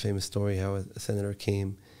 There's a famous story how a senator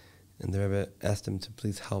came and the Rebbe asked him to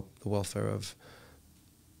please help the welfare of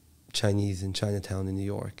Chinese in Chinatown in New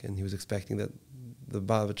York, and he was expecting that the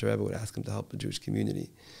Bavitcher Rebbe would ask him to help the Jewish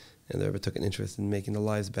community, and the Rebbe took an interest in making the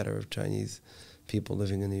lives better of Chinese people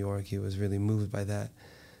living in New York. He was really moved by that,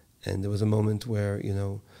 and there was a moment where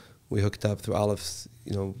we hooked up through Aleph's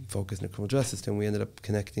focus in the criminal justice system. We ended up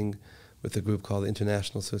connecting with a group called the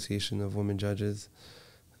International Association of Women Judges,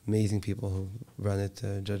 amazing people who run it,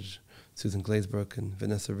 Judge Susan Glazebrook and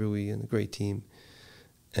Vanessa Rui, and a great team,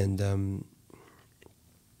 and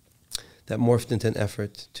that morphed into an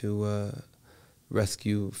effort to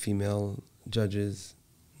rescue female judges,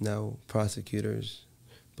 now prosecutors,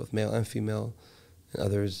 both male and female, and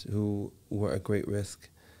others who were at great risk.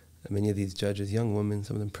 Many of these judges, young women,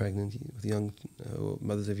 some of them pregnant, with young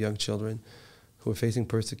mothers of young children, who were facing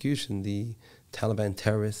persecution. The Taliban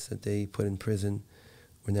terrorists that they put in prison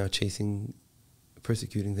were now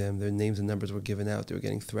persecuting them. Their names and numbers were given out. They were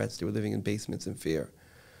getting threats. They were living in basements in fear.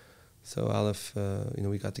 So Aleph,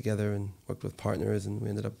 we got together and worked with partners, and we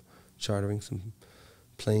ended up chartering some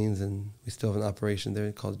planes, and we still have an operation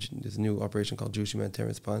there there's a new operation called Jewish Humanitarian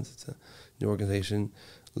Response. It's a new organization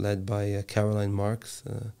led by Caroline Marks,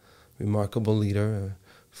 a remarkable leader,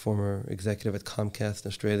 a former executive at Comcast, an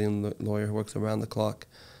Australian lawyer who works around the clock,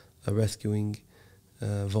 rescuing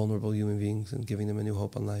vulnerable human beings and giving them a new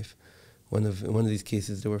hope on life. In one of these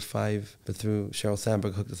cases, there were 5, but through Sheryl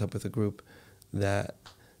Sandberg hooked us up with a group that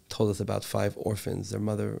told us about 5 orphans. Their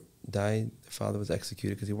mother died, their father was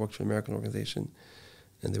executed because he worked for an American organization,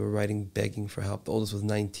 and they were writing, begging for help. The oldest was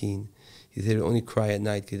 19. He said he would only cry at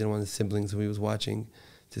night because he didn't want his siblings who he was watching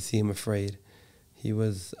to see him afraid. He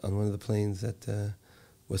was on one of the planes that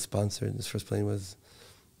was sponsored. This first plane was,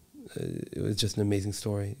 it was just an amazing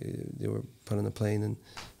story. They were put on a plane, and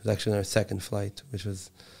it was actually on our second flight, which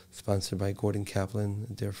was sponsored by Gordon Kaplan,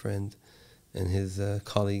 a dear friend, and his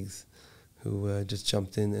colleagues, who just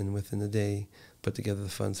jumped in and within a day put together the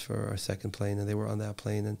funds for our second plane, and they were on that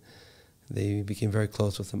plane, and they became very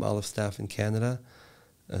close with some Aleph staff in Canada.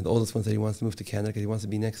 The oldest one said he wants to move to Canada because he wants to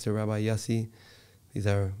be next to Rabbi Yossi. These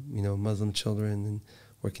are, Muslim children, and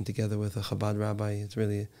working together with a Chabad rabbi. It's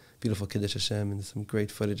really a beautiful Kiddush Hashem, and there's some great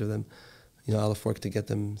footage of them. Aleph worked to get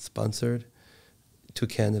them sponsored to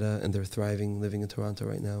Canada, and they're thriving, living in Toronto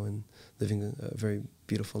right now, and living a very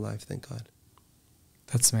beautiful life, thank God.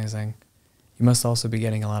 That's amazing. You must also be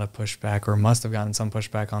getting a lot of pushback, or must have gotten some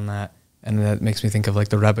pushback on that. And that makes me think of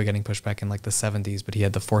the Rebbe getting pushback in the 70s, but he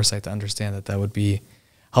had the foresight to understand that would be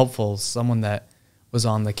helpful. Someone that was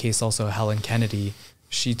on the case also, Helen Kennedy,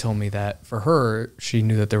 she told me that for her, she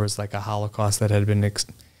knew that there was a Holocaust that had been,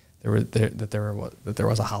 that there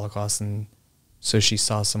was a Holocaust, and so she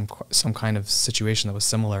saw some kind of situation that was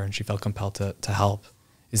similar, and she felt compelled to help.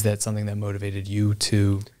 Is that something that motivated you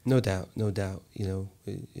to? No doubt.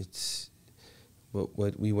 It's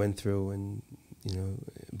what we went through, and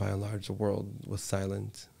by and large, the world was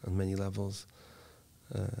silent on many levels.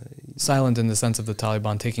 Silent in the sense of the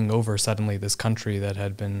Taliban taking over suddenly this country that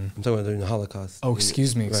had been... I'm talking about during the Holocaust. Oh,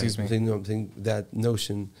 excuse me. I'm saying that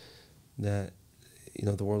notion that,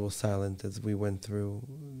 the world was silent as we went through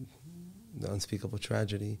the unspeakable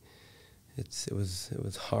tragedy. It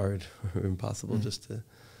was hard or impossible just to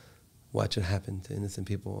watch it happen to innocent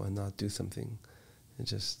people and not do something. It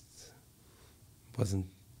just wasn't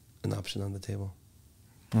an option on the table.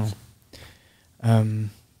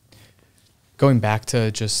 Going back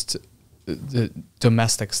to just the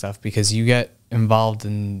domestic stuff, because you get involved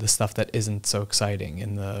in the stuff that isn't so exciting,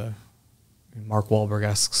 in the Mark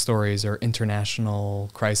Wahlberg-esque stories or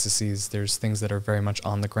international crises. There's things that are very much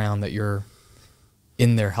on the ground that you're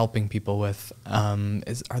in there helping people with. Are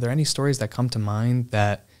there any stories that come to mind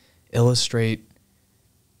that illustrate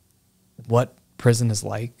what prison is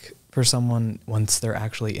like for someone once they're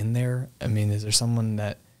actually in there? I mean, is there someone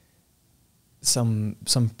that some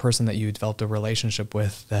person that you developed a relationship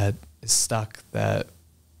with that is stuck that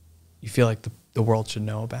you feel like the world should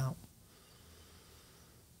know about?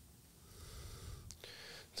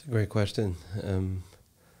 It's a great question.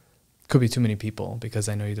 Could be too many people, because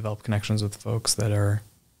I know you develop connections with folks that are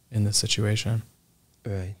in this situation.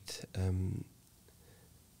 Right.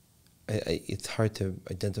 it's hard to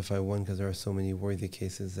identify one because there are so many worthy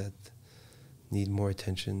cases that need more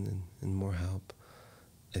attention and more help.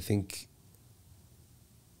 I think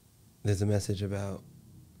there's a message about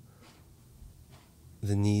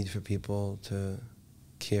the need for people to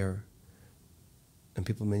care,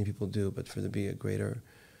 and many people do, but for there to be a greater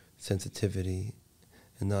sensitivity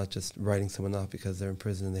and not just writing someone off because they're in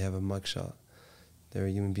prison and they have a mugshot. They're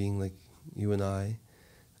a human being like you and I.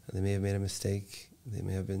 They may have made a mistake. They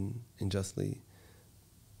may have been unjustly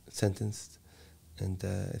sentenced. And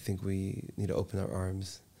I think we need to open our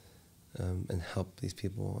arms and help these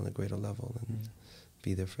people on a greater level and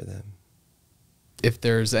be there for them. If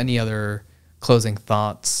there's any other closing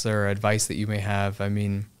thoughts or advice that you may have, I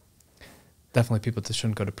mean, definitely people just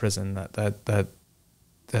shouldn't go to prison. That's,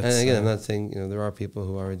 and again, I'm not saying there are people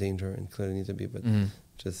who are a danger and clearly need to be, but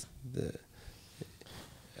just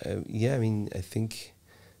I mean, I think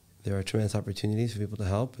there are tremendous opportunities for people to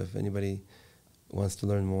help. If anybody wants to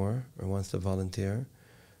learn more or wants to volunteer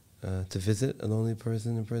to visit a lonely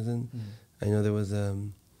person in prison. I know there was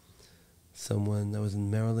someone, I was in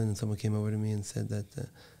Maryland, and someone came over to me and said that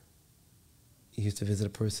he used to visit a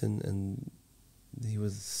person and he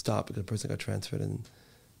was stopped because the person got transferred and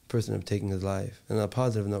the person ended up taking his life. And on a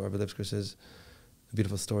positive note, Rabbi Lipsker says a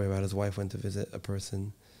beautiful story about his wife went to visit a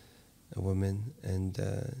person, a woman, and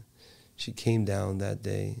she came down that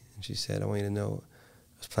day and she said, I want you to know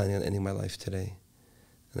I was planning on ending my life today.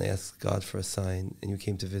 And I asked God for a sign, and you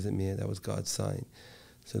came to visit me, and that was God's sign.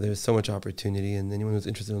 So there's so much opportunity, and anyone who's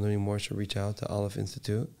interested in learning more should reach out to Aleph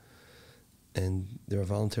Institute. And there are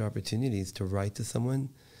volunteer opportunities to write to someone.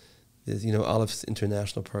 There's, Aleph's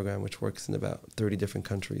international program, which works in about 30 different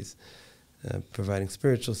countries, providing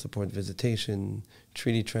spiritual support, visitation,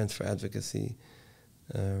 treaty transfer advocacy,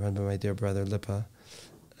 run by my dear brother Lipa.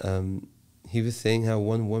 He was saying how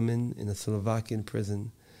one woman in a Slovakian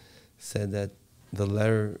prison said that the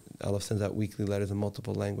letter, Aleph sends out weekly letters in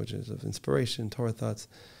multiple languages of inspiration, Torah thoughts.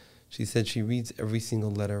 She said she reads every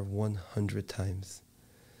single letter 100 times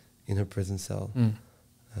in her prison cell.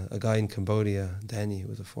 A guy in Cambodia, Danny, who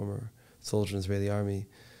was a former soldier in the Israeli army,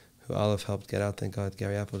 who Aleph helped get out, thank God,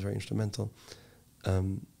 Gary Apple was very instrumental,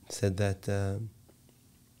 said that,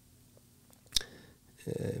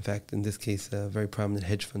 in fact, in this case, a very prominent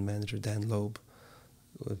hedge fund manager, Dan Loeb,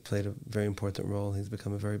 who played a very important role. He's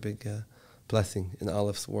become a very big blessing in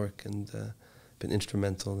Aleph's work and been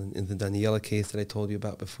instrumental in the Daniela case that I told you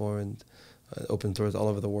about before, and opened doors all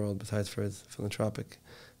over the world besides for his philanthropic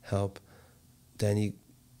help. Danny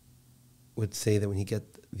would say that when he get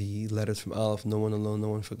the letters from Aleph, no one alone, no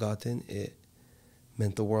one forgotten, it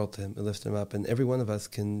meant the world to him. It lifted him up. And every one of us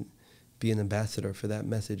can be an ambassador for that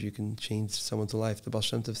message. You can change someone's life. The Baal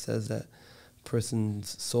Shem Tov says that a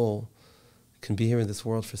person's soul can be here in this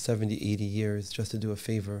world for 70, 80 years just to do a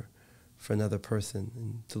favor for another person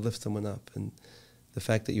and to lift someone up. And the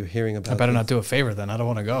fact that you're hearing about I better not do a favor then. I don't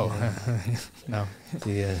want to go. Yeah. No.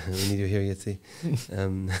 Yeah, we need you here, Yitzi.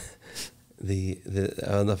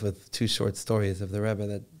 I'll enough with two short stories of the Rebbe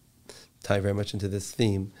that tie very much into this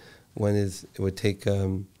theme. One is it would take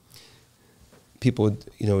people would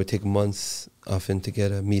it would take months often to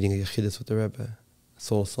get a meeting, a yechidus with the Rebbe,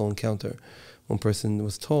 soul encounter. One person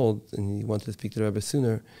was told, and he wanted to speak to the Rebbe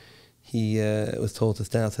sooner. He was told to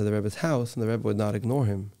stand outside the Rebbe's house, and the Rebbe would not ignore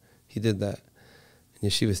him. He did that. And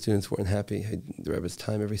yeshiva students weren't happy. The Rebbe's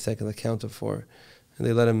time every second accounted for. And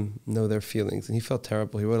they let him know their feelings. And he felt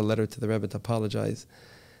terrible. He wrote a letter to the Rebbe to apologize.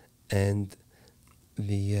 And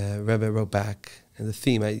the Rebbe wrote back. And the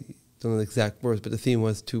theme, I don't know the exact words, but the theme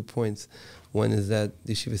was 2 points. One is that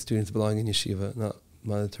the yeshiva students belong in yeshiva, not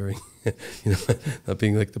monitoring, not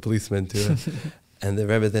being like the policemen to it. And the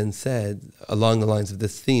Rebbe then said, along the lines of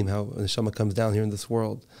this theme, how the neshama comes down here in this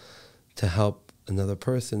world to help another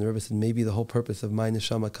person. The Rebbe said, maybe the whole purpose of my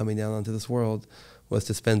neshama coming down onto this world was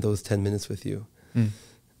to spend those 10 minutes with you. And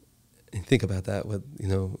think about that, with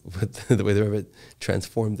the way the Rebbe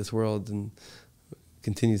transformed this world and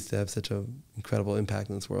continues to have such an incredible impact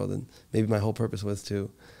in this world. And maybe my whole purpose was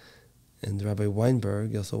to. And Rabbi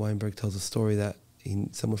Yosel Weinberg tells a story that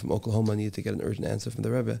someone from Oklahoma needed to get an urgent answer from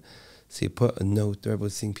the Rebbe. So he put a note. The Rebbe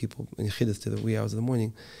was seeing people in Yechidus to the wee hours of the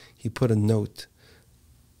morning. He put a note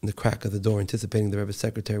in the crack of the door, anticipating the Rebbe's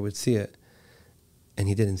secretary would see it. And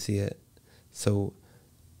he didn't see it. So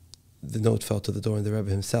the note fell to the door, and the Rebbe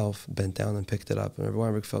himself bent down and picked it up. And Rabbi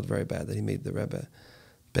Weinberg felt very bad that he made the Rebbe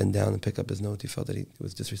bend down and pick up his note. He felt that he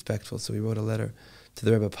was disrespectful. So he wrote a letter to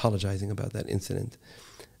the Rebbe apologizing about that incident.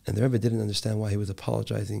 And the Rebbe didn't understand why he was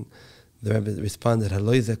apologizing. The Rebbe responded,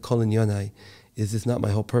 "Haloize kol inyanai, is this not my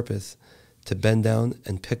whole purpose? To bend down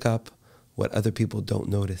and pick up what other people don't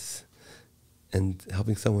notice." And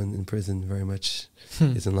helping someone in prison very much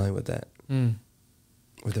is in line with that,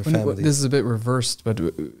 with their When, family. this is a bit reversed, but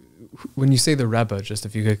when you say the Rebbe, just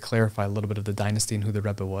if you could clarify a little bit of the dynasty and who the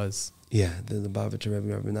Rebbe was. Yeah, the Lubavitcher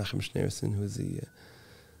Rebbe, Rabbi Nachum Schneerson, who is the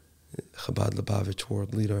Chabad Lubavitch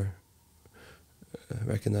world leader,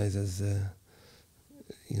 recognized as a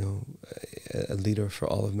leader for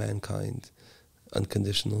all of mankind,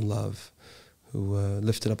 unconditional love, who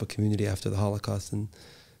lifted up a community after the Holocaust and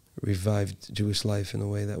revived Jewish life in a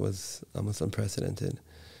way that was almost unprecedented,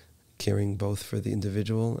 caring both for the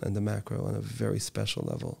individual and the macro on a very special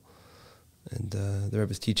level. And the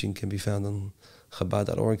Rebbe's teaching can be found on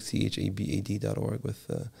chabad.org, chabad.org,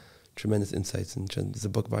 with tremendous insights. And there's a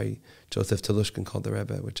book by Joseph Telushkin called The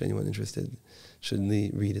Rebbe, which anyone interested should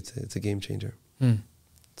read. It's a game changer.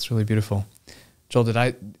 It's really beautiful. Joel,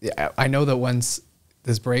 I know that once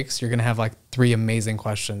this breaks, you're gonna have like 3 amazing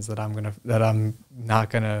questions that I'm gonna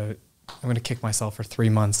kick myself for 3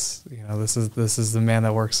 months. You know, this is the man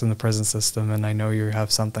that works in the prison system, and I know you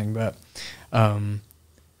have something, but I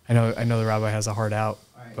know the rabbi has a heart out.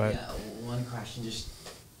 All right, but yeah, one question, just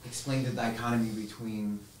explain the dichotomy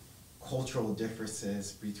between cultural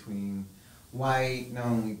differences between white, not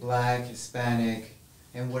only black, Hispanic,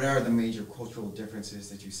 and what are the major cultural differences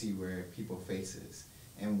that you see where people faces?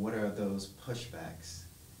 And what are those pushbacks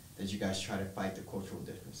that you guys try to fight the cultural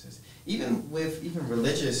differences? Even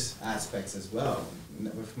religious aspects as well,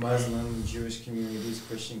 with Muslim, Jewish communities,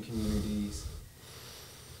 Christian communities.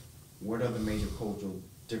 What are the major cultural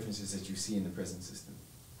differences that you see in the prison system?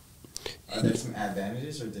 Are there some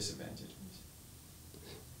advantages or disadvantages?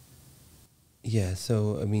 Yeah,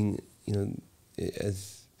 so I mean,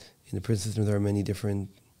 as in the prison system, there are many different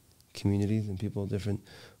communities and people, different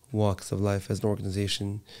walks of life. As an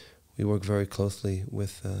organization, we work very closely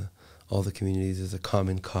with all the communities as a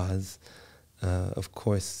common cause. Of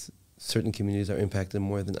course, certain communities are impacted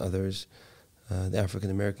more than others. The African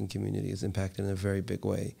American community is impacted in a very big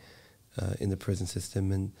way in the prison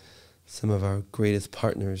system, and some of our greatest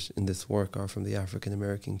partners in this work are from the African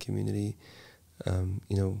American community.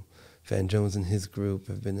 Van Jones and his group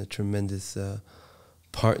have been a tremendous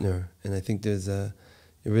partner, and I think it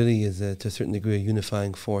really is to a certain degree a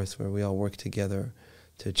unifying force where we all work together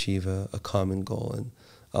to achieve a common goal. And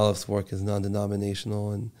Aleph's work is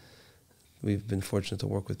non-denominational, and we've been fortunate to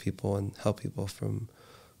work with people and help people from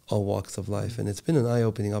all walks of life. And it's been an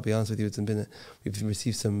eye-opening, I'll be honest with you. We've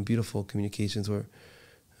received some beautiful communications where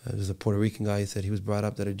there's a Puerto Rican guy who said he was brought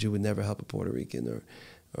up that a Jew would never help a Puerto Rican,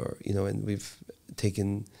 and we've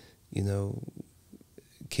taken,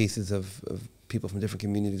 cases of people from different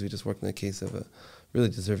communities. We just worked on a case of a really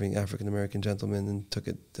deserving African-American gentleman and took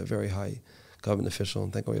it to a very high government official,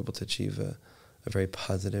 and I think we were able to achieve a very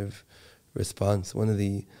positive response. One of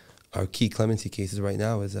our key clemency cases right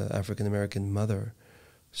now is an African-American mother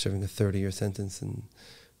serving a 30-year sentence, and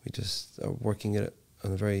we just are working it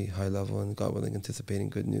on a very high level and, God willing, anticipating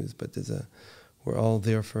good news. But we're all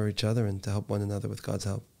there for each other and to help one another with God's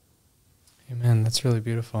help. Amen. That's really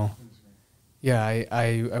beautiful. Yeah,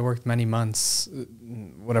 I worked many months,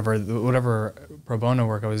 whatever pro bono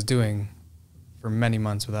work I was doing, for many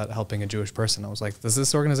months without helping a Jewish person. I was like, does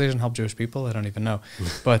this organization help Jewish people? I don't even know.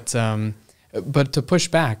 But to push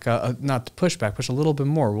back, not to push back, push a little bit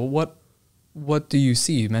more. Well, what do you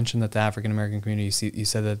see? You mentioned that the African American community, you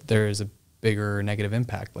said that there is a bigger negative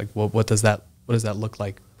impact. Like, what does that look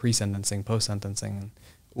like pre-sentencing, post-sentencing?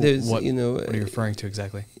 What are you referring to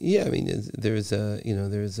exactly? Yeah, I mean, there's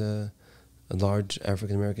a large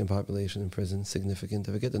African American population in prison, significant.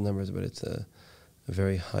 I forget the numbers, but it's a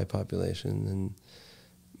very high population, and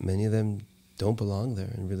many of them don't belong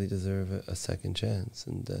there and really deserve a second chance.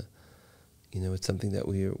 And it's something that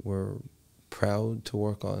we're proud to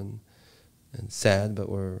work on, and sad, but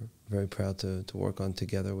we're very proud to work on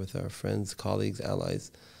together with our friends, colleagues,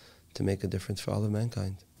 allies, to make a difference for all of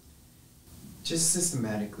mankind. Just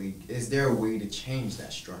systematically, is there a way to change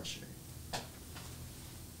that structure?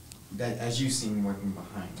 That, as you've seen working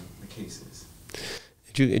behind the cases?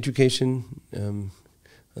 Education,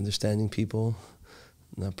 understanding people,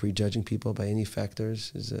 not prejudging people by any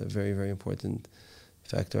factors is a very, very important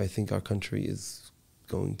factor. I think our country is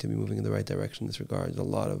going to be moving in the right direction in this regard. There's a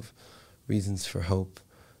lot of reasons for hope,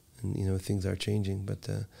 and things are changing. But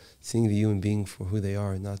seeing the human being for who they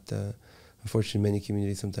are, not unfortunately many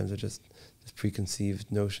communities sometimes are just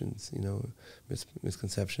preconceived notions,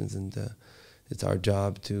 misconceptions, and it's our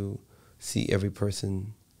job to see every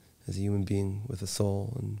person as a human being with a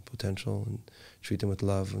soul and potential, and treat them with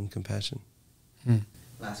love and compassion.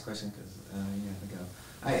 Last question, because you have to go.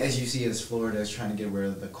 As you see, as Florida is trying to get rid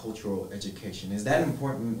of the cultural education, is that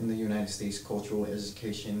important in the United States, cultural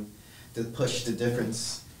education, to push the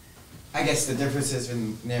difference, I guess the differences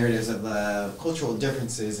in narratives of cultural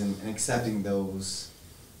differences and accepting those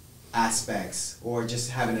aspects, or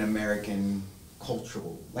just having an American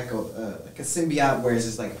cultural, like a symbiote, where it's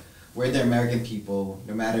just like, we're the American people,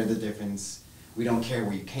 no matter the difference, we don't care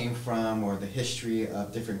where you came from or the history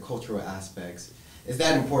of different cultural aspects. Is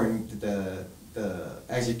that important, the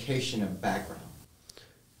education of background?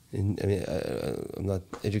 I mean, I'm not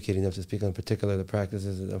educated enough to speak on particular the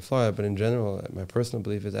practices in Florida, but in general, my personal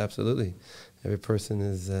belief is absolutely every person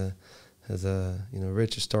has a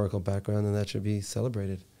rich historical background, and that should be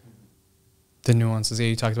celebrated. The nuances. Yeah,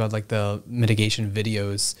 you talked about like the mitigation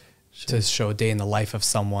videos to show a day in the life of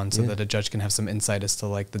someone, so that a judge can have some insight as to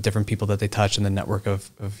like the different people that they touch and the network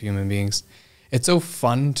of human beings. It's so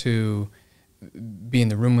fun to be in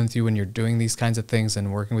the room with you when you're doing these kinds of things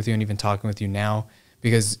and working with you and even talking with you now,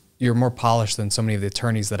 because you're more polished than so many of the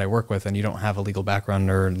attorneys that I work with, and you don't have a legal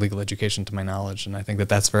background or legal education to my knowledge, and I think that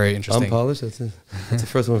that's very interesting. I'm polished? That's the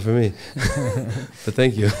first one for me. But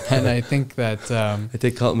thank you. And I think that... I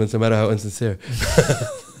take compliments no matter how insincere.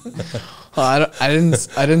 Well, I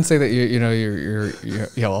didn't say that you're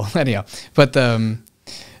yeah, well, anyhow. But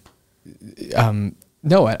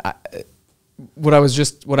no, what I was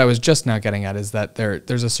just now getting at is that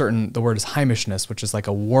there's a certain, the word is heimishness, which is like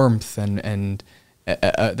a warmth and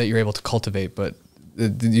that you're able to cultivate, but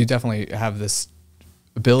you definitely have this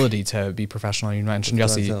ability to be professional. You mentioned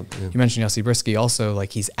Yossi Brisky also,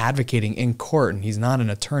 like he's advocating in court and he's not an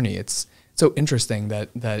attorney. It's so interesting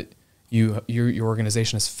that your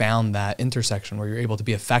organization has found that intersection where you're able to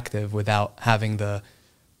be effective without having the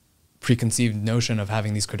preconceived notion of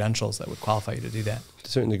having these credentials that would qualify you to do that. To a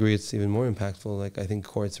certain degree, it's even more impactful. Like I think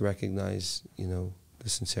courts recognize, the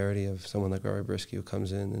sincerity of someone like Rabbi Boyarsky, who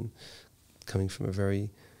comes in and coming from a very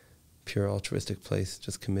pure altruistic place,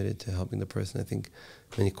 just committed to helping the person. I think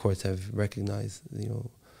many courts have recognized,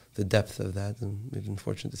 the depth of that, and we've been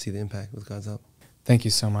fortunate to see the impact with God's help. Thank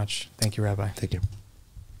you so much. Thank you, Rabbi. Thank you.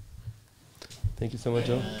 Thank you so much,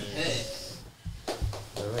 Joe.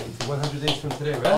 All right, 100 days from today, right?